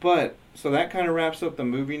 But so that kind of wraps up the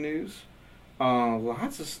movie news.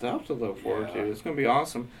 Lots of stuff to look forward to. It's gonna be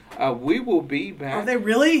awesome. We will be back. Are they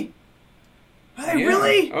really? Are they Yeah,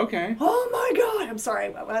 really? Okay. Oh my god! I'm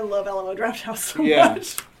sorry. I love Alamo Draft House so Yeah.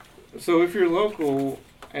 much. So if you're local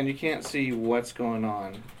and you can't see what's going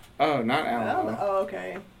on, oh, not Alamo. Oh,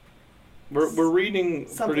 okay. We're reading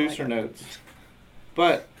Something producer like it. notes.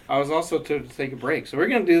 But I was also told to take a break, so we're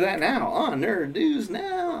gonna do that now on Nerd News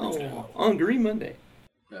Now on Green Monday.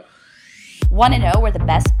 Want to know where the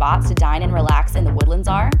best spots to dine and relax in the Woodlands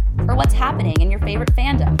are? Or what's happening in your favorite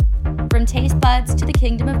fandom? From taste buds to the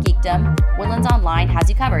kingdom of geekdom, Woodlands Online has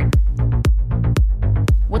you covered.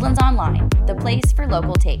 Woodlands Online, the place for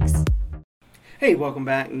local takes. Hey, welcome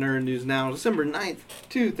back, Nerd News Now, December 9th,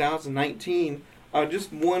 2019.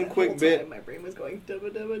 Just one That quick whole bit time my brain was going dubba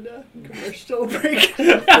dubba da. Commercial break. for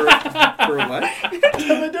what?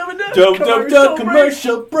 Dubba dubba da. Dub dub dub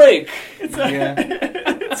commercial break. It's a, Yeah.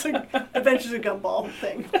 it's a Adventures of Gumball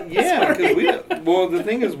thing. Yeah, because well, the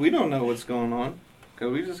thing is, we don't know what's going on,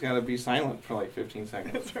 because we just got to be silent for like 15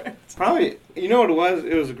 seconds. That's right. Probably, you know what it was?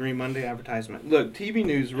 It was a Green Monday advertisement. Look, TV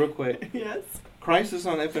news, real quick. Yes. Crisis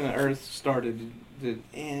on Infinite Earth started. Did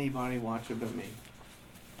anybody watch it but me?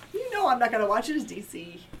 You know I'm not gonna watch it as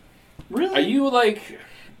DC. Really? Are you like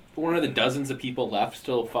one of the dozens of people left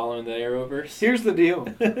still following the Arrowverse? Here's the deal.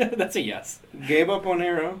 That's a yes. Gave up on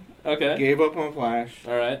Arrow. Okay. Gave up on Flash.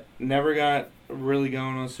 All right. Never got really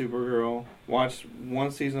going on Supergirl. Watched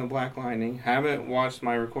one season of Black Lightning. Haven't watched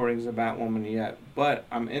my recordings of Batwoman yet. But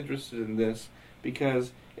I'm interested in this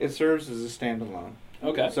because it serves as a standalone.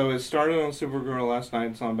 Okay. So it started on Supergirl last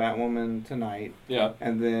night. It's on Batwoman tonight. Yeah.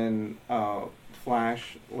 And then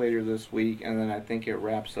Flash later this week. And then I think it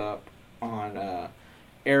wraps up on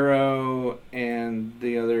Arrow and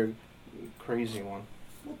the other crazy one.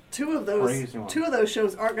 Well, two of Crazy one. those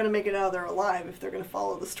shows aren't gonna make it out of there alive if they're gonna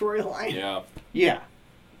follow the storyline. Yeah. Yeah.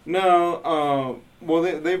 No, well,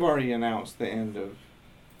 they've already announced the end of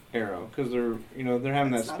Arrow because they're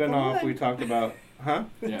having That's that not the spinoff one. we talked about. Huh?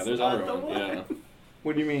 Yeah. It's There's not other the one. Yeah.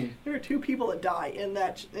 What do you mean? There are two people that die in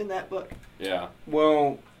that book. Yeah.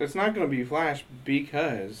 Well, it's not going to be Flash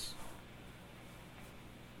because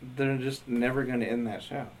they're just never going to end that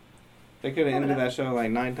show. They could have ended that show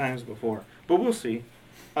like 9 times before, but we'll see.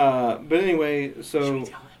 But anyway, so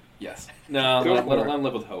Yes. No. Go Let for it. them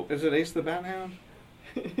live with hope. is it Ace the Bat Hound?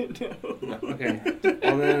 No. Okay.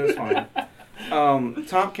 Well, then it's fine.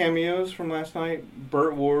 Top cameos from last night: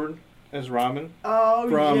 Burt Ward as Robin. Oh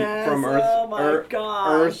yes. From Earth, oh my Earth, gosh.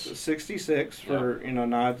 Earth 66 for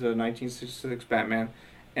nod to 1966 Batman,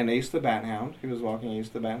 and Ace the Bat Hound. He was walking Ace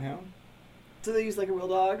the Bat Hound. So they use like a real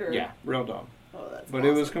dog, or Yeah, real dog. Oh, that's. But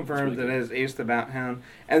it was awesome. confirmed that it is Ace the Bat Hound.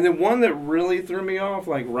 And the one that really threw me off,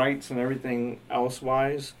 like rights and everything else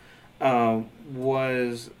wise,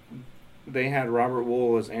 was they had Robert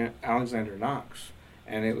Wool as Alexander Knox.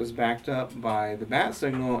 And it was backed up by the Bat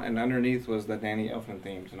Signal, and underneath was the Danny Elfman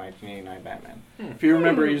theme to 1989 Batman. If you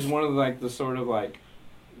remember, he's one of the sort of like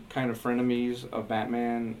kind of frenemies of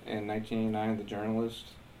Batman in 1989, the journalist.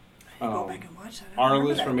 Go back and watch that. I don't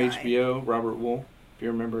remember Arliss from that guy. HBO, Robert Wool. If you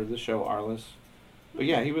remember the show Arliss. But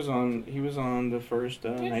yeah, he was on the first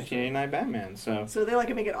 1989 Batman. So So they like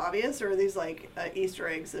to make it obvious, or are these like Easter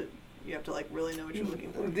eggs that you have to like really know what you're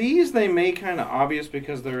looking for? these they make kind of obvious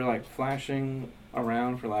because they're like flashing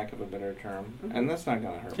around, for lack of a better term, and that's not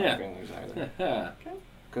gonna hurt my feelings either.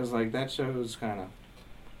 Because like that show's kind of.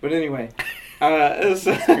 But anyway,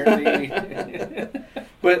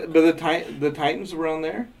 but the Titans were on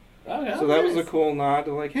there, Oh yeah. so that was a cool nod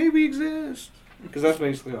to like, hey, we exist, because that's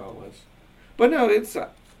basically all it was. But no,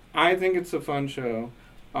 I think it's a fun show.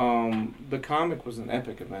 The comic was an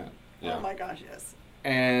epic event. Yeah. Oh my gosh, yes.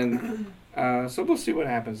 And so we'll see what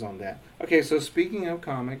happens on that. Okay, so speaking of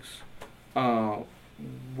comics,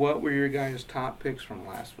 what were your guys' top picks from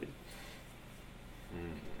last week?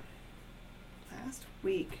 Last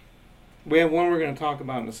week. We have one we're going to talk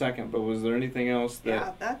about in a second, but was there anything else that...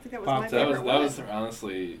 Yeah, I think that was popped my up? favorite That one. was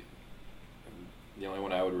honestly the only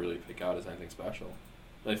one I would really pick out as anything special.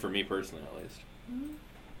 Like for me personally, at least.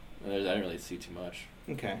 I didn't really see too much.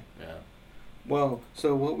 Okay. Yeah. Well,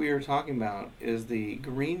 so what we were talking about is the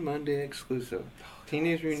Green Monday exclusive,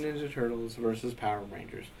 Teenage Mutant Ninja Turtles versus Power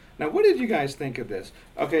Rangers. Now, what did you guys think of this?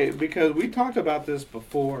 Okay, because we talked about this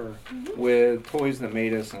before with Toys That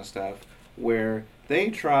Made Us and stuff, where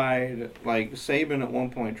they tried, like Saban at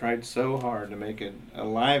one point tried so hard to make it a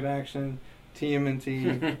live-action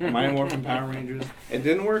TMNT, Mighty Morphin Power Rangers. It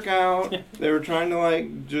didn't work out. They were trying to,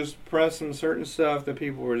 like, just press some certain stuff that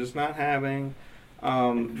people were just not having.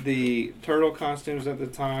 The turtle costumes at the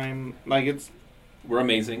time, like We're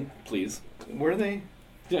amazing, please. were they?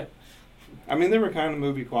 Yeah. I mean, they were kind of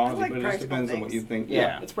movie quality, like but it just practical depends on what things. you think.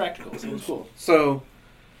 Yeah, it's practical, so it was cool. So,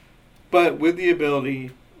 but with the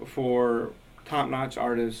ability for top-notch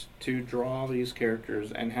artists to draw these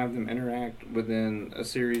characters and have them interact within a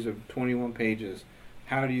series of 21 pages,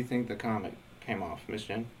 how do you think the comic came off, Miss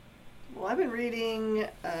Jen? Well, I've been reading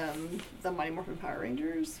the Mighty Morphin Power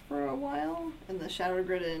Rangers for a while, and the Shadow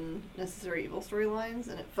Grid and Necessary Evil storylines,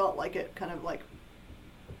 and it felt like it kind of like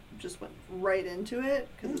just went right into it,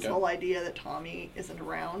 because this whole idea that Tommy isn't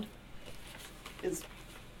around is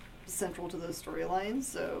central to those storylines,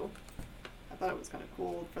 so I thought it was kind of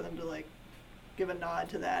cool for them to like give a nod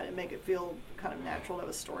to that and make it feel kind of natural to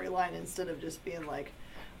have a storyline instead of just being like,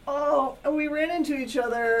 oh, we ran into each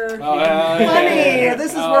other. Funny.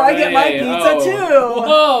 This is where I get my pizza too.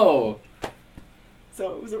 Whoa!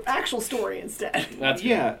 So it was an actual story instead. That's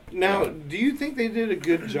Yeah. Now, do you think they did a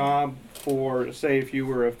good job for, say, if you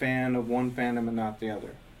were a fan of one fandom and not the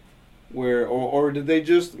other? Or did they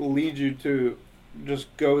just lead you to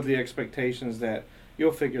just go with the expectations that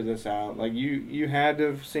you'll figure this out? Like, you had to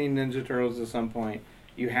have seen Ninja Turtles at some point.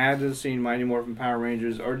 You had to have seen Mighty Morphin Power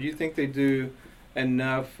Rangers. Or do you think they do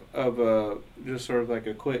enough of a, just sort of like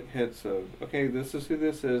a quick hits of, okay, this is who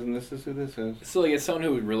this is and this is who this is? So, like, as someone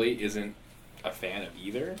who really isn't a fan of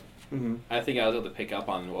either, Mm-hmm. I think I was able to pick up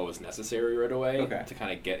on what was necessary right away Okay. to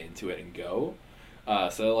kind of get into it and go.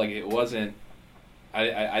 So, like, it wasn't...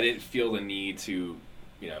 I didn't feel the need to,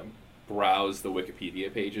 you know, browse the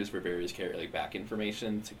Wikipedia pages for various like back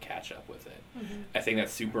information to catch up with it. Mm-hmm. I think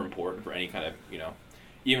that's super important for any kind of, you know,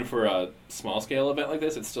 even for a small scale event like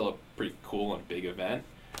this, it's still a pretty cool and big event.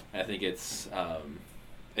 And I think it's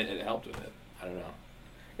it helped with it. I don't know.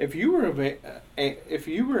 If you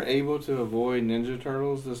were able to avoid Ninja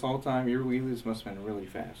Turtles this whole time, your wheelies must have been really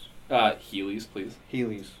fast. Heelys, please.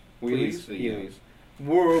 Heelys. Please, Wheelies? yeah. Heelys.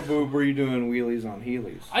 Were you doing wheelies on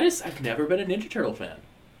Heelys? I've never been a Ninja Turtle fan.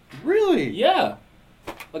 Really? Yeah.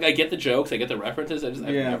 Like, I get the jokes, I get the references, I've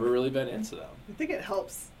Yeah. never really been into them. I think it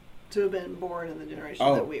helps to have been born in the generation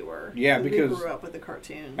Oh, that we were. yeah, because- we grew up with the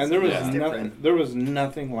cartoons. And there was Yeah. nothing. There was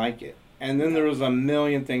nothing like it. And then there was a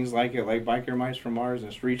million things like it, like Biker Mice from Mars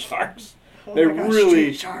and Street Sharks. Oh they my gosh, really,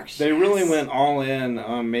 Street Sharks, they really yes. went all in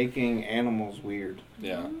on making animals weird.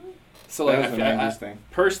 Yeah. So, like, That was a 90s thing.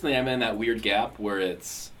 personally, I'm in that weird gap where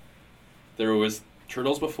there was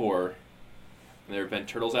Turtles before, and there have been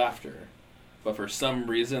Turtles after. But for some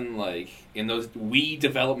reason, like, in those wee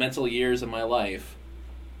developmental years of my life,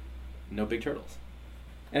 no big Turtles.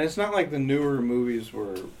 And it's not like the newer movies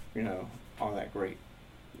were, all that great.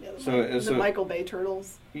 Yeah, So- the Michael Bay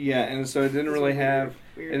Turtles. Yeah, and so it didn't Those really were have.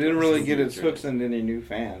 weird It didn't turtles. really get its Turtles. hooks into any new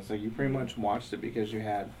fans. Like, you pretty much watched it because you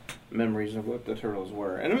had memories of what the Turtles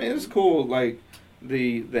were. And I mean, it's cool, like,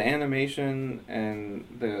 the animation and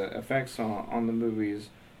the effects on the movies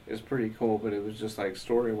is pretty cool, but it was just, like,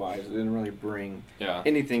 story-wise, it didn't really bring Yeah.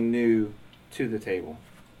 anything new to the table.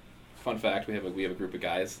 Fun fact: we have a group of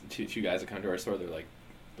guys, two guys that come to our store.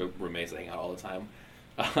 They're roommates that hang out all the time.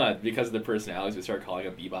 Because of their personalities, we started calling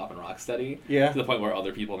them Bebop and Rocksteady. Yeah. To the point where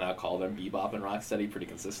other people now call them Bebop and Rocksteady pretty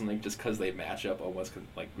consistently, just because they match up almost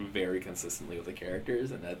very consistently with the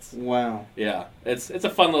characters, and that's Wow. yeah. It's a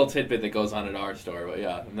fun little tidbit that goes on at our store, but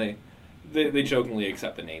yeah, and they jokingly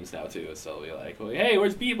accept the names now too. So we're like, well, hey,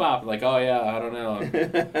 where's Bebop? I'm like, oh yeah, I don't know.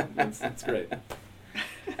 It's great.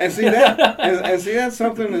 And see that's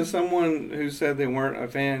something as someone who said they weren't a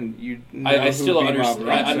fan, I who still Bebop understand.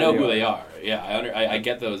 and I know Rocksteady who are. they are. Yeah, I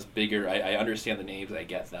get those bigger. I understand the names. I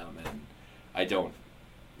get them, and I don't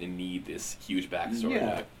need this huge backstory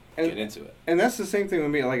Yeah. to get into it. And that's the same thing with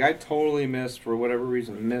me. Like, I totally for whatever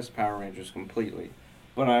reason, missed Power Rangers completely.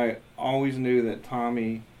 But I always knew that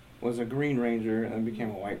Tommy was a Green Ranger and became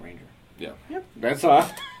a White Ranger. Yeah. Yep. That's all.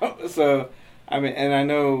 So I mean, and I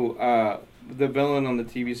know the villain on the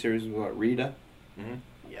TV series was what, Rita. Mm-hmm.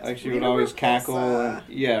 Yes. Like she Rita would always cackle. Repulsa.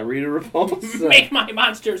 And, Rita Repulsa. Make my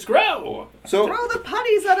monsters grow! So Throw the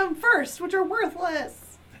putties at them first, which are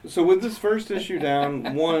worthless. So with this first issue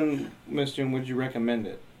down, one, Miss June, would you recommend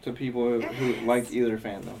it to people who like either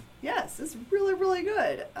fandom? Yes, it's really, really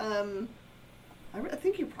good. I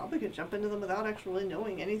think you probably could jump into them without actually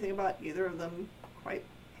knowing anything about either of them quite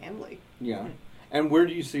handily. Yeah. And where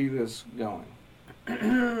do you see this going?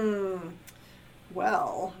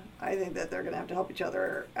 Well, I think that they're going to have to help each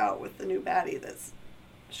other out with the new baddie that's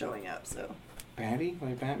showing up. So Batty?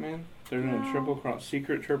 Like Batman? They're doing a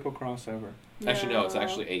secret triple crossover. Actually, no, it's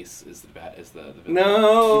actually Ace is the villain.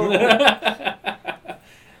 No!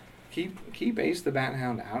 keep Ace the Bat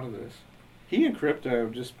Hound out of this. He and Crypto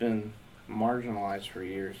have just been marginalized for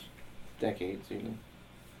years. Decades, even.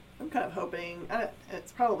 I'm kind of hoping,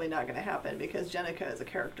 it's probably not going to happen because Jennica as a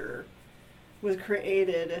character was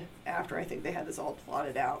created after I think they had this all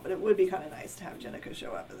plotted out. But it would be kind of nice to have Jennica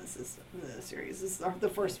show up in the series. This is the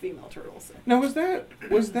first female turtle. So. Now, was that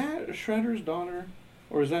Shredder's daughter?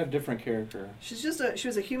 Or is that a different character? She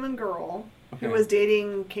was a human girl Okay. who was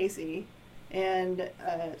dating Casey, and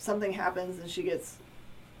something happens and she gets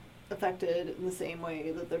affected in the same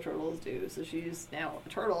way that the turtles do. So she's now a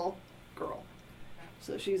turtle girl.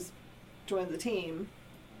 So she's joined the team.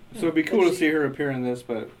 So it'd be cool to see her appear in this,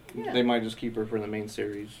 but Yeah. they might just keep her for the main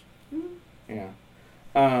series. Mhm.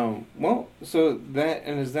 Yeah. Well, so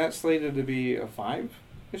is that slated to be a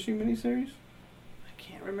 5-issue miniseries? I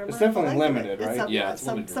can't remember. It's definitely the length of it. limited, right? Yeah, it's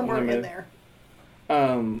limited. Somewhere in Limited. there.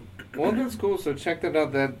 Well, that's cool. So check that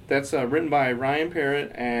out. That's written by Ryan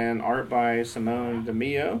Parrott and art by Simone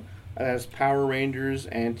DeMeo. That's Power Rangers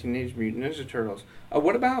and Teenage Mutant Ninja Turtles.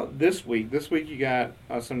 What about this week? This week you got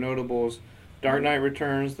some notables. Dark Knight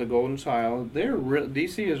Returns, The Golden Child.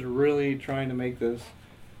 DC is really trying to make this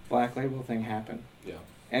Black Label thing happen. Yeah.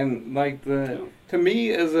 And like to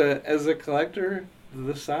me as a collector,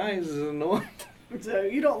 the size is annoying. So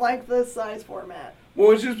you don't like this size format.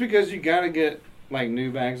 Well, it's just because you got to get like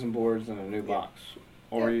new bags and boards in a new box,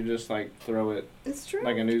 or Yeah. you just like throw it It's true.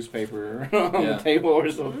 like a newspaper on Yeah. the table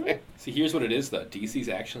or something. See, here's what it is, though. DC's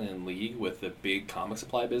actually in league with the big comic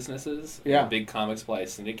supply businesses. Yeah. The big comic supply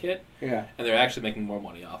syndicate. Yeah. And they're actually making more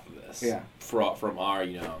money off of this. Yeah. From our,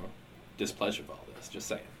 displeasure of all this. Just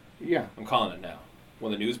saying. Yeah. I'm calling it now.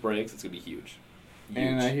 When the news breaks, it's going to be huge.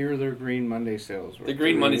 And I hear their Green Monday sales were The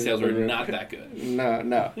Green Monday sales were really- not that good.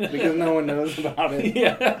 No, because no one knows about it.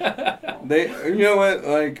 Yeah. You know what?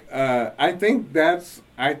 Like, I think that's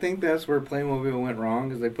where Playmobil went wrong,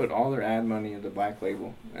 because they put all their ad money into Black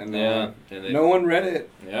Label, and And no one read it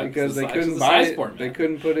Yeah, because they it's couldn't the buy size it. format. They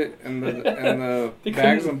couldn't put it in the They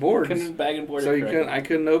bags couldn't- and boards. Couldn't bag and board So it correctly. I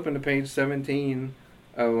couldn't open to page 17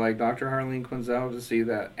 of like Dr. Harleen Quinzel to see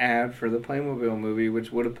that ad for the Playmobil movie,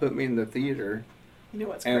 which would have put me in the theater. You know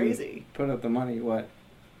what's and crazy? Put up the money. What?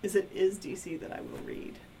 Is DC that I will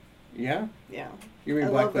read. Yeah. Yeah. You mean I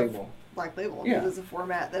Black love the Label? Black Label. Yeah. Because it's a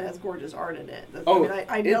format that has gorgeous art in it. Oh,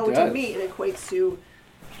 I it know to does. me it equates to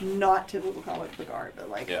not typical comic book art, but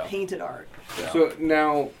like Yeah. painted art. Yeah. So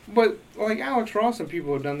now, but like Alex Ross and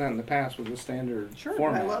people have done that in the past with the standard Sure,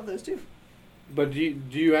 format. I love those too. But do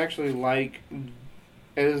you actually like,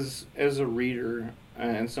 as a reader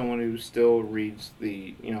and someone who still reads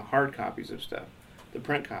the hard copies of stuff, the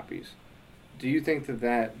print copies, do you think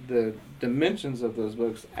that the dimensions of those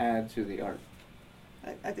books add to the art?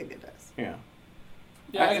 I think it does. Yeah.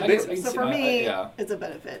 Yeah, I They- can see- So for me, yeah. it's a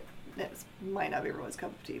benefit. It might not be everyone's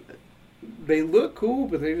cup of tea, but They look cool,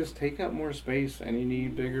 but they just take up more space, and you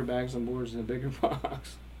need bigger bags and boards and a bigger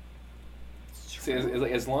box. See,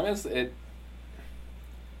 as long as it,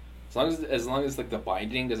 as long as like the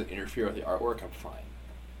binding doesn't interfere with the artwork, I'm fine.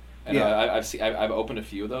 And Yeah. I've opened a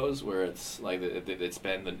few of those where it's like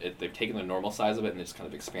they've taken the normal size of it and just kind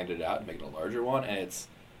of expanded it out and made it a larger one, and it's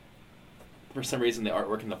for some reason the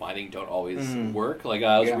artwork and the binding don't always work. Like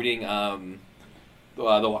I was Yeah. reading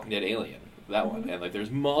the Walking Dead Alien, that one, and like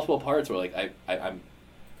there's multiple parts where like I'm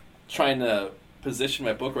trying to position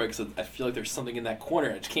my book right because I feel like there's something in that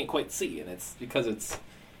corner I just can't quite see, and it's because it's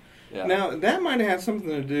Now, that might have had something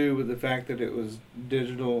to do with the fact that it was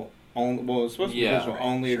digital only. Well, it was supposed to be digital right,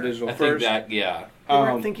 only, sure. or digital I think first. that we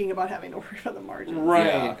weren't thinking about having to worry about the margins. Right,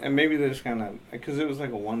 Yeah. and maybe they just kind of, because it was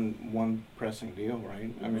like a one pressing deal, right?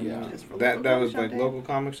 I mean, Yeah. Just for that local that was comic like shop day. local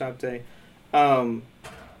comic shop day.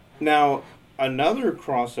 Now another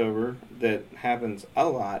crossover that happens a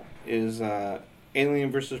lot is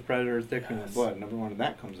Alien versus Predator: Thickening of Blood. Number 1 of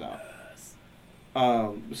that comes out.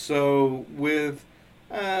 So with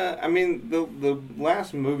I mean, the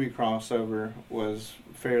last movie crossover was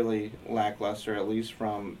fairly lackluster, at least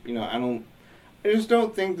from, I just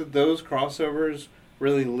don't think that those crossovers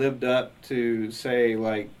really lived up to, say,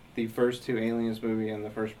 like, the first two Aliens movie and the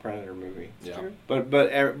first Predator movie. Yeah. Sure. But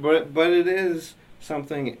it is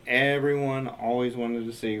something everyone always wanted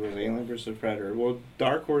to see was Alien vs. Predator. Well,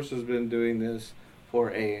 Dark Horse has been doing this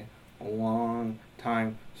for a long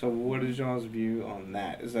time. So what is y'all's view on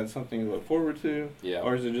that? Is that something you look forward to? Yeah.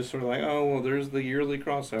 Or is it just sort of like, oh, well, there's the yearly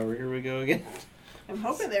crossover. Here we go again. I'm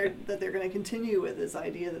hoping that they're going to continue with this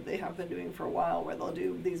idea that they have been doing for a while, where they'll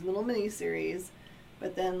do these little mini-series,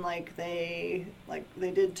 but then they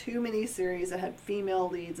did 2 mini-series that had female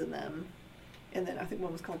leads in them, and then I think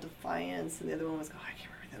one was called Defiance, and the other one was, I can't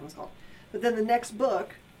remember what that one was called. But then the next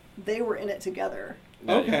book, they were in it together.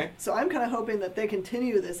 Okay. So I'm kind of hoping that they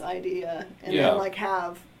continue this idea and Yeah. then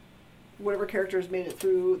have whatever characters made it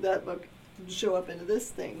through that book show up into this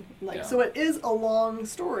thing. Yeah. So it is a long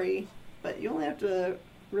story, but you only have to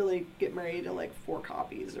really get married to 4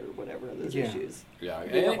 copies or whatever of those Yeah. issues. Yeah.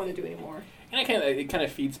 They don't want to do anymore. And it kind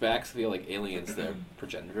of feeds back. 'Cause I feel like Aliens, the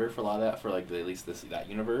progenitor for a lot of that, for at least that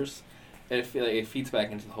universe. And I feel like it feeds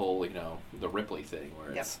back into the whole the Ripley thing,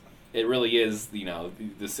 where it really is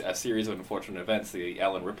a series of unfortunate events, the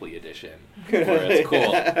Ellen Ripley edition, where it's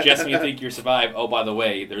cool. Just when you think you're survived, oh by the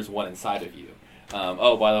way, there's one inside of you.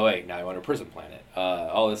 Oh by the way, now you're on a prison planet.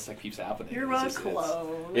 All this keeps happening. You're a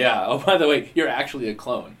clone. Yeah. Oh by the way, you're actually a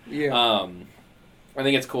clone. Yeah. I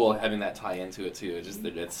think it's cool having that tie into it too. It's just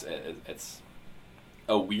that it's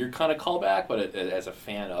a weird kind of callback, but as a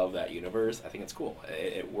fan of that universe, I think it's cool.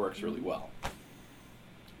 It works really well.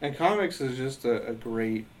 And comics is just a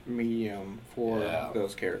great medium for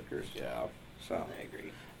those characters. Yeah. So I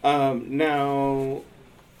agree. Now,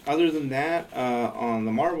 other than that, on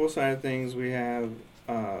the Marvel side of things, we have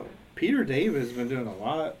Peter David has been doing a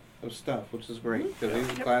lot of stuff, which is great because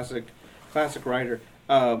he's a classic writer.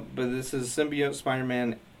 But this is Symbiote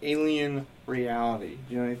Spider-Man Alien Reality.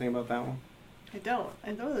 Do you know anything about that one? I don't.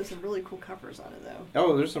 I know there's some really cool covers on it, though.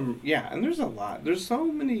 Oh, there's some, and there's a lot. There's so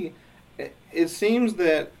many. It seems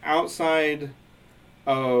that outside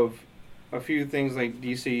of a few things like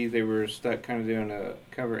DC, they were stuck kind of doing a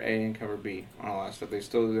cover A and cover B on a lot of stuff. They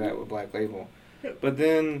still do that with Black Label. But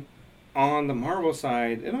then on the Marvel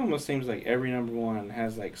side, it almost seems like every number one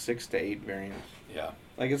has 6 to 8 variants. Yeah.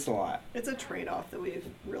 It's a lot. It's a trade-off that we've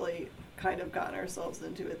really kind of gotten ourselves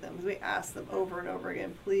into with them, because we asked them over and over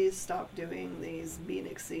again, please stop doing these B and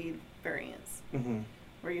Exceed variants,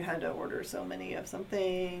 where you had to order so many of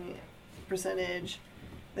something, percentage.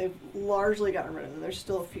 They've largely gotten rid of them. There's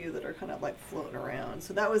still a few that are kind of floating around.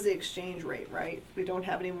 So that was the exchange rate, right? We don't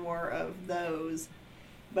have any more of those,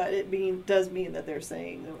 but it does mean that they're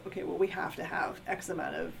saying, okay, well, we have to have X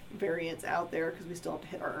amount of variants out there because we still have to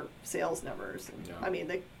hit our sales numbers. And, Yeah. I mean,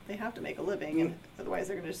 they have to make a living, and otherwise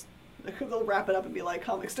they're going to they'll wrap it up and be like,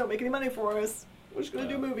 comics don't make any money for us. We're just going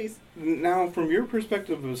to do movies. Now, from your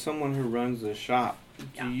perspective as someone who runs the shop,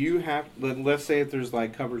 do you have, let's say if there's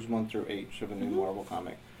covers 1 through 8 of a new Marvel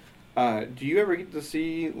comic, do you ever get to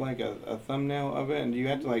see a thumbnail of it, and do you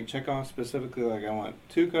have to check off specifically I want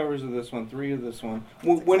 2 covers of this one, 3 of this one,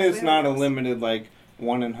 when it's not a limited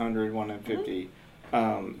 1 in 100, 1 in 50?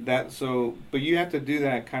 But you have to do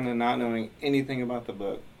that kind of not knowing anything about the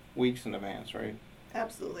book weeks in advance, right?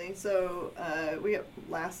 Absolutely. So we get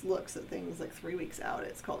last looks at things 3 weeks out.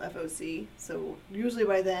 It's called FOC. So usually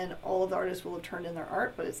by then, all of the artists will have turned in their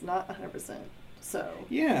art, but it's not 100%. So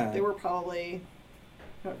they were probably.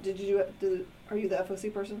 Did you are you the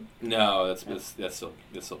FOC person? No, that's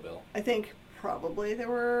still Bill. I think probably there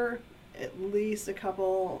were at least a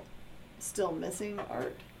couple still missing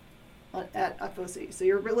art at FOC. So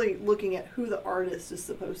you're really looking at who the artist is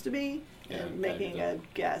supposed to be and making a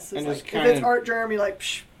guess. It's if it's Art Germ, you're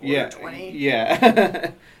psh, 20.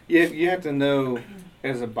 Yeah. You have to know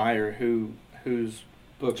as a buyer whose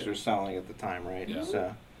books are selling at the time, right? Yeah.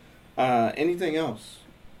 So, anything else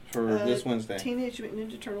for this Wednesday? Teenage Mutant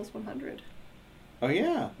Ninja Turtles 100. Oh,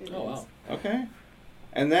 yeah. Oh, wow. Okay.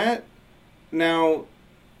 And that, now,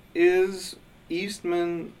 is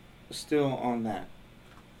Eastman still on that?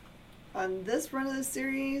 On this run of the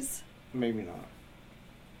series, Maybe not.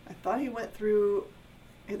 I thought he went through.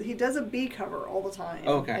 He does a B cover all the time.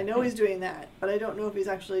 Okay. I know he's doing that, but I don't know if he's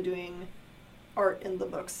actually doing art in the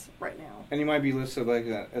books right now. And he might be listed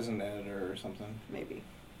as an editor or something. Maybe.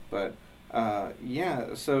 But,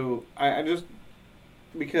 so I just,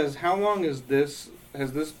 because how long is this,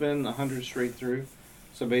 has this been 100 straight through?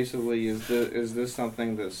 So basically, is this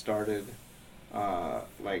something that started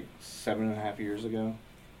 7.5 years ago?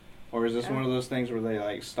 Or is this Yeah. one of those things where they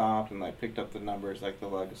like stopped and like picked up the numbers, like the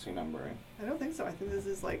legacy numbering? I don't think so. I think this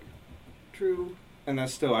is like true And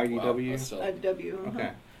that's still IDW? Wow, that's still- IDW.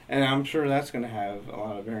 Okay. And I'm sure that's going to have a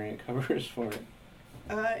lot of variant covers for it.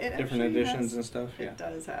 It Different actually editions has- and stuff. It Yeah.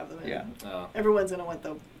 does have them. In. Yeah. Oh. Everyone's gonna want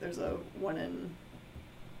there's a 1 in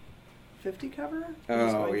 50 cover. I'm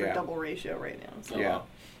just Oh, going yeah. for double ratio right now. So Yeah. wow.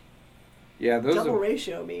 Yeah, those double are.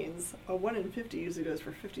 ratio means a 1 in 50 usually goes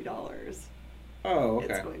for $50. Oh,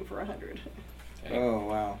 okay. It's going for $100. Okay. Oh,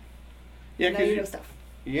 wow. Yeah, now because you know stuff.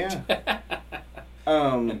 Yeah.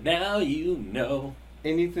 And now you know.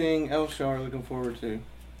 Anything else y'all are looking forward to?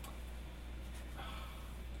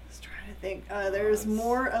 Just trying to think. There's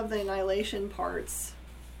more of the Annihilation parts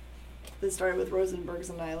that started with Rosenberg's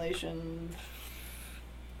Annihilation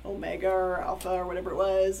Omega or Alpha or whatever it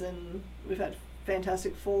was, and we've had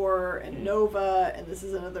Fantastic Four and Nova, and this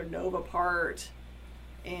is another Nova part.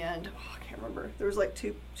 And I can't remember. There was like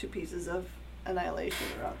two pieces of Annihilation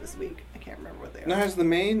throughout this week. I can't remember what they are. Now, has the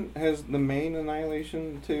main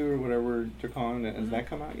Annihilation 2 or whatever they're calling it, has that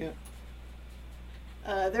come out yet?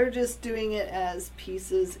 They're just doing it as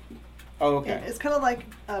pieces. Oh, okay. And it's kind of like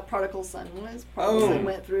Prodigal Son was. Prodigal Son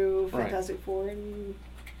went through Right. Fantastic Four and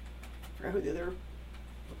I forgot who the other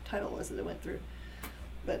title was that it went through.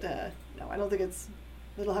 But no, I don't think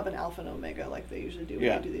it'll have an Alpha and Omega like they usually do when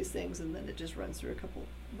Yeah. they do these things, and then it just runs through a couple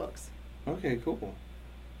books. Okay, cool.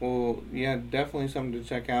 Well, yeah, definitely something to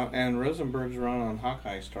check out. And Rosenberg's run on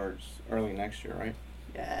Hawkeye starts early next year, right?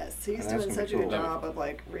 Yes, he's And that's doing gonna such be a good cool. job of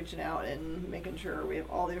like reaching out and making sure we have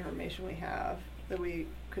all the information we have that we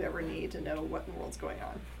could ever need to know what in the world's going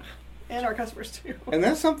on, and our customers too. And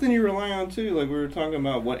that's something you rely on too. Like we were talking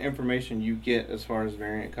about what information you get as far as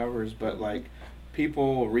variant covers, but like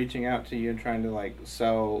people reaching out to you and trying to like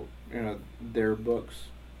sell, their books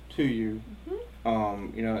to you,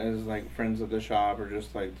 as like friends of the shop or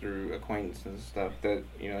just like through acquaintances and stuff that,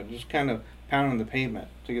 just kind of pounding the pavement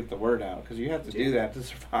to get the word out because you have to do that to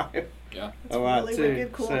survive. Yeah. It's a lot really too.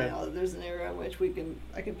 wicked cool So- now that there's an era in which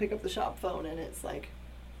I can pick up the shop phone and it's like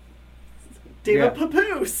David Yeah.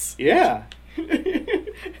 Papoose. Yeah.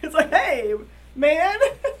 It's like, hey, man.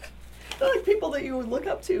 They're like people that you would look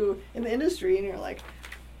up to in the industry, and you're like,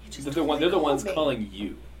 you just They're totally the called ones me. calling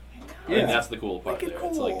you. Yeah. And that's the cool part Wicked there.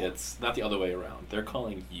 It's like cool. it's not the other way around. They're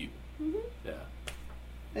calling you. Mhm. Yeah.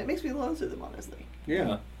 It makes me love to them, honestly.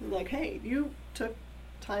 Yeah. They're like, hey, you took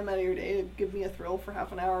time out of your day to give me a thrill for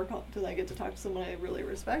half an hour till I get to talk to someone I really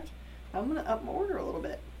respect. I'm gonna up my order a little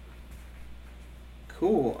bit.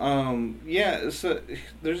 Cool. Yeah, so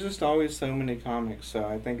there's just always so many comics, so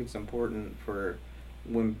I think it's important for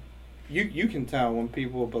when you can tell when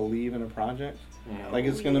people believe in a project. Mhm. Like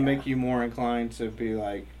it's going to Yeah. make you more inclined to be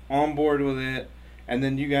like on board with it, and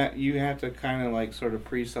then you have to kind of like sort of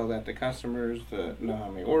pre-sell that to customers to know how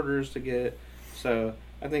many orders to get. So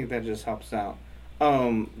I think that just helps out.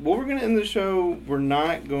 Well, we're going to end the show. We're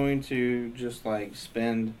not going to just like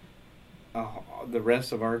spend the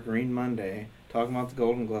rest of our Green Monday talking about the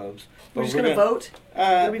Golden Globes. We're just gonna vote. What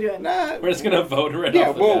are we doing? Nah, We're just gonna vote right yeah,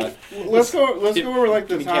 off the well, bat. let's go over like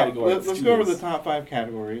the Give me top. categories. Let's Do go over this. the top 5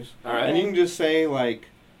 categories. All right. And you can just say like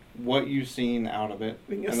what you've seen out of it,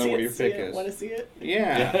 We can go and see then what it, your see pick it. is. Want to see it?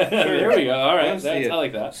 Yeah, There we go. All right. Let's see it. I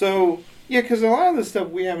like that. So yeah, because a lot of the stuff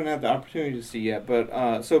we haven't had the opportunity to see yet.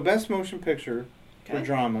 But so best motion picture for Okay.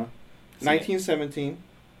 drama, See it. 1917,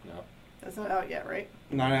 No. That's not out yet, right?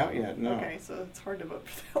 not out yet. No. Okay, so it's hard to vote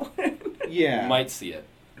for that one. Yeah. Might see it.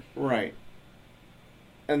 Right.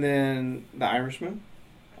 And then The Irishman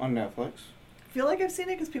on Netflix. I feel like I've seen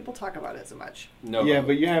it because people talk about it so much. No. Yeah, vote.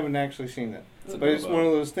 but you haven't actually seen it. It's a But it's no one vote.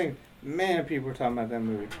 of those things. Man, people are talking about that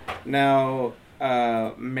movie. Now,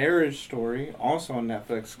 Marriage Story, also on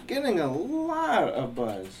Netflix, getting a lot of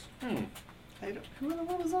buzz. Who in the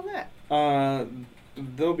world was on that?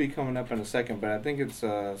 They'll be coming up in a second, but I think it's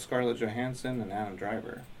Scarlett Johansson and Adam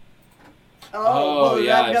Driver. Oh, well,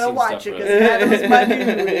 yeah, I'm I've gonna seen watch stuff it for because that was my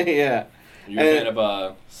movie. Yeah. Are you a fan of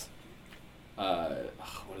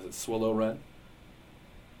what is it? Swallow Run.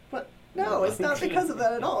 But no, it's not because of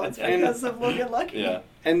that at all. It's because of Logan Lucky. Yeah.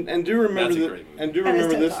 And do remember That's a that. great movie. And do And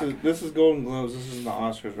it's remember TED this is Golden Globes. This is the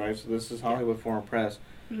Oscars, right? So this is Hollywood Foreign Press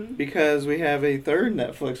Mhm. because we have a third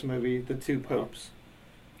Netflix movie, The Two Popes,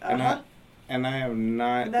 and Uh-huh. I have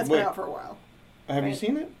not. And that's wait, been out for a while. have you right?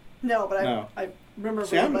 seen it? No, but No. I remember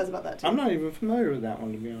See, really I'm- buzz about that too. I'm not even familiar with that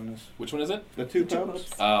one, to be honest. Which one is it? The Two The Two Popes.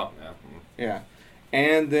 Popes. Oh, yeah. Yeah,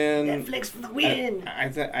 and then Netflix for the win.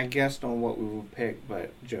 I guessed on what we would pick,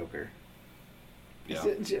 but Joker. Yeah.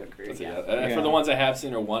 Joker. That's it, Yeah. yeah. Yeah. For the ones I have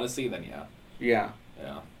seen or want to see, then yeah. Yeah.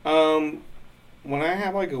 Yeah. when I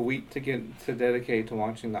have like a week to dedicate to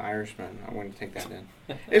watching The Irishman, I'm going to take that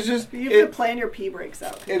in. It's just You have to plan your pee breaks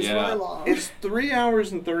out. 'Cause it's Yeah. really long. it's 3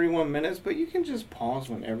 hours and 31 minutes, but you can just pause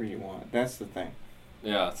whenever you want. That's the thing.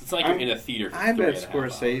 Yeah, so it's like you're in a theater for I bet 3.5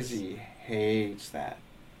 hours. Scorsese hates that.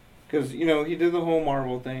 Because, you know, he did the whole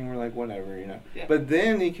Marvel thing. We're like, whatever, you know. Yeah. But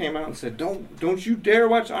then he came out and said, don't you dare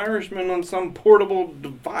watch Irishman on some portable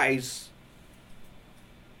device.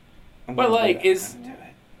 I'm But, gonna like, do it. is- I'm gonna do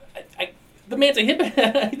it. The man's a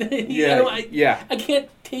hitman. Yeah, yeah. I can't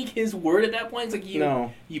take his word at that point. It's like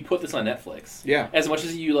No. you put this on Netflix. Yeah. As much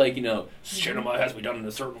as you like, cinema has to be done in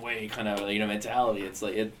a certain way, kind of mentality. It's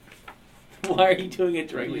like it. Why are you doing it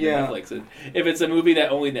directly Yeah. to Netflix? If it's a movie that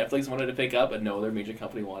only Netflix wanted to pick up and no other major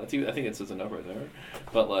company wanted to, I think it's just enough right there.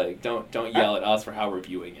 But like, don't yell at us for how we're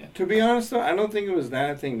viewing it. To be honest, though, I don't think it was that.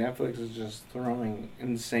 I think Netflix is just throwing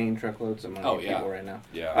insane truckloads of money Oh, at yeah. people right now.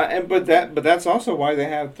 Yeah. But that's also why they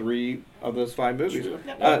have 3 of those 5 movies.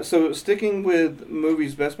 True. So sticking with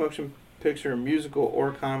movies, best motion picture, musical, or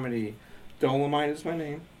comedy, Dolomite is my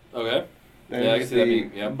name. Okay. That Yeah, I can is see that the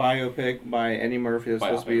being- yep. biopic by Eddie Murphy. It's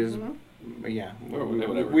supposed to be his. Mhm. Yeah,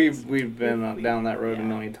 Whatever. we've been down that road Yeah. a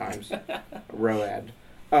million times. Road.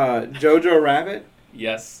 Jojo Rabbit.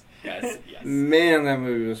 Yes. Yes. Yes. Man, that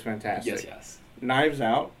movie was fantastic. Yes. Yes. Knives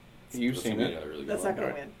Out. You've That's seen gonna be it. another really That's good not going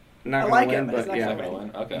one. to win. Not I gonna like win, it, but it's but not yeah. Not gonna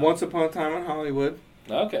win. Okay. Once Upon a Time in Hollywood.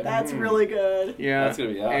 Okay. That's Mhm. really good. Yeah. That's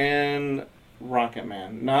gonna be out. And Rocket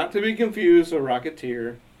Man. Not to be confused with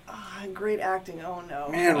Rocketeer. Ah, great acting. Oh, no.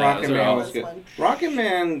 Man, Yeah, Rocket those are Man all- was good. Rocket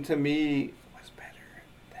Man, to me, was better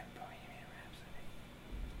than Bohemian Rhapsody.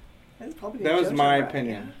 That's probably That was Jojo my Rabbit,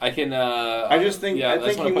 opinion. I can. I just think- Yeah, I that's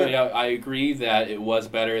think what I'm he pointing went- out. I agree that it was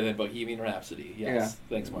better than Bohemian Rhapsody. Yes.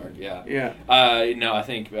 Thanks, Mark. Yeah. Yeah. No, I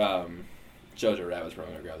think Jojo Rabbit's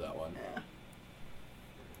probably gonna grab that one. Yeah.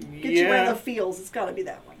 Get you right in the feels. It's got to be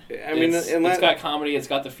that one. I mean, it's got comedy. It's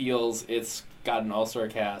got the feels. It's got an all-star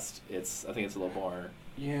cast. I think it's a little more.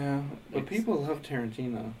 yeah, but It's- people love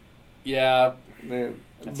Tarantino. Yeah, They,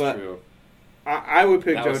 that's but true. I would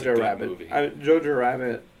pick That was a Jojo good Rabbit. movie. Jojo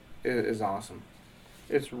Rabbit is awesome.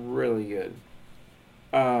 It's really good.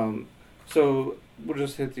 So we'll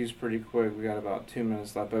just hit these pretty quick. We got about 2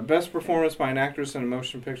 minutes left. But best performance by an actress in a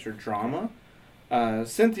motion picture drama.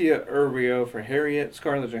 Cynthia Erivo for Harriet,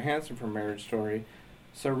 Scarlett Johansson for Marriage Story,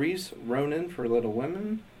 Saoirse Ronan for Little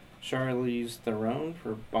Women, Charlize Theron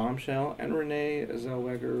for Bombshell, and Renee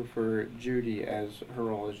Zellweger for Judy as her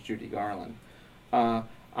role as Judy Garland.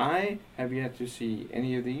 I have yet to see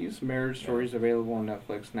any of these. Marriage Story is available on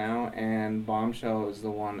Netflix now, and Bombshell is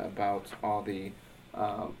the one about all the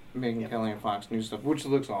Megyn Kelly and Fox News stuff, which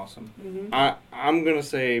looks awesome. Mm-hmm. I'm gonna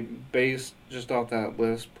say, based just off that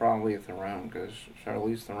list, probably Theron, because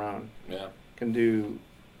Charlize Theron Yeah. can do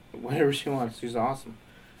whatever she wants. She's awesome.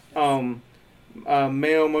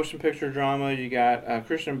 Male motion picture drama, you got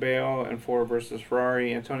Christian Bale in Ford versus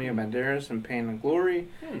Ferrari, Antonio Banderas in Pain and Glory,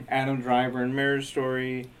 Adam Driver in Marriage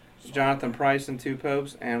Story, Jonathan Pryce in Two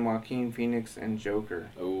Popes, and Joaquin Phoenix in Joker.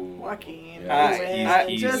 Oh. Joaquin. Yeah, win.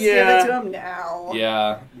 he's- Just yeah. give it to him now.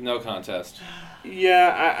 Yeah, no contest.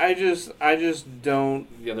 Yeah, I just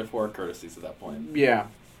don't. The other 4 are courtesies at that point. Yeah,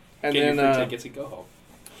 and Get then your free tickets and go home.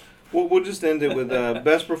 we'll just end it with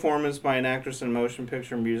best performance by an actress in a motion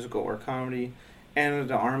picture, musical, or comedy. Anna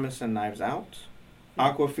de Armas in Knives Out,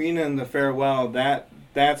 Awkwafina in The Farewell.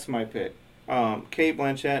 That's my pick. Kate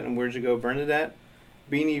Blanchett in Where'd You Go, Bernadette,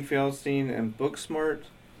 Beanie Feldstein in Booksmart,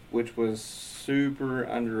 which was super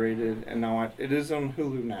underrated, and now it is on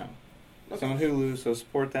Hulu now. It's on Hulu, so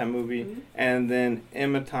support that movie. Mhm. And then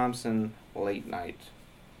Emma Thompson, Late Night.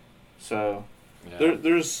 So Yeah.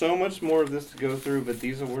 there's so much more of this to go through, but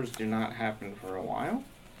these awards do not happen for a while.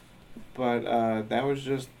 But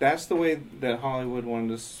that's the way that Hollywood wanted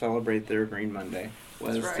to celebrate their Green Monday,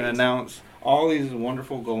 was That's to right. announce all these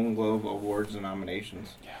wonderful Golden Globe awards and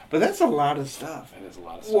nominations. Yeah. But that's a lot of stuff. That is a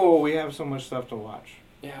lot of stuff. Whoa, we have so much stuff to watch.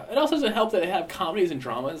 Yeah, it also doesn't help that they have comedies and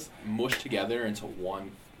dramas mushed together into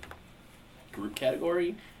one group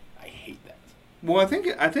category. I hate that. Well, I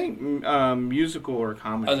think musical or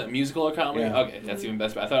comedy. Oh, is it musical or comedy? Yeah. Okay, that's even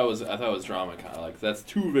best. I thought it was drama, kind of like that's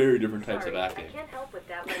 2 very different types of acting. I can't help with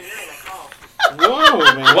that when you're in a call.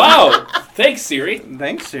 Whoa, man! Wow, thanks Siri.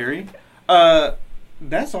 Thanks, Siri.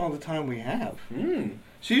 That's all the time we have.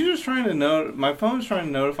 She's just trying to know. My phone's trying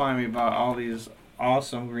to notify me about all these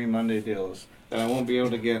awesome Green Monday deals that I won't be able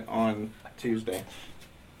to get on Tuesday.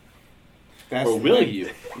 That's Or the will thing. you?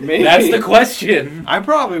 Maybe. That's the question. I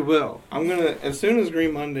probably will. I'm gonna, as soon as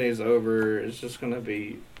Green Monday is over, it's just gonna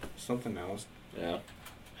be something else. Yeah.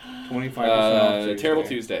 25% off Terrible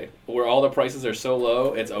Tuesday, where all the prices are so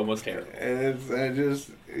low, it's almost terrible.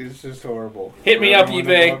 It's just horrible. Hit me up,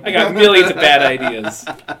 eBay. I got millions of bad ideas.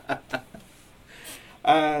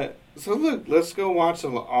 So look, let's go watch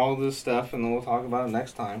all this stuff, and then we'll talk about it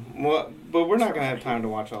next time. Well, but we're not going to have time to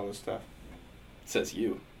watch all this stuff. Says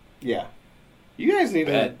you. Yeah. You guys need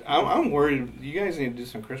Bet. to... I'm worried. You guys need to do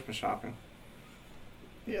some Christmas shopping.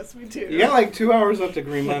 Yes, we do. You got like 2 hours left to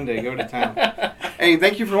Green Monday. Go to town. Hey,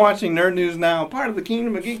 thank you for watching Nerd News Now, part of the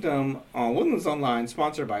Kingdom of Geekdom on Woodlands Online,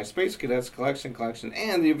 sponsored by Space Cadets Collection,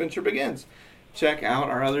 and The Adventure Begins. Check out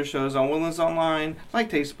our other shows on Woodlands Online, like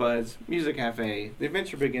Taste Buds, Music Cafe, The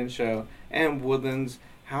Adventure Begins Show, and Woodlands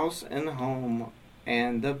House and Home,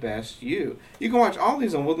 and The Best You. You can watch all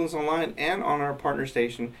these on Woodlands Online and on our partner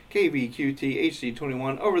station, KVQT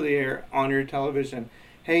HD21, over the air on your television.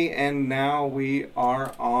 Hey, and now we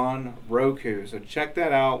are on Roku, so check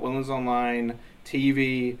that out, Woodlands Online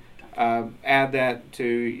TV. Add that to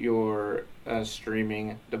your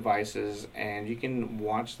streaming devices, and you can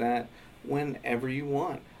watch that whenever you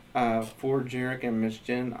want. For Jarek and Miss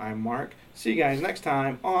Jen, I'm Mark. See you guys next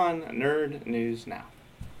time on Nerd News Now.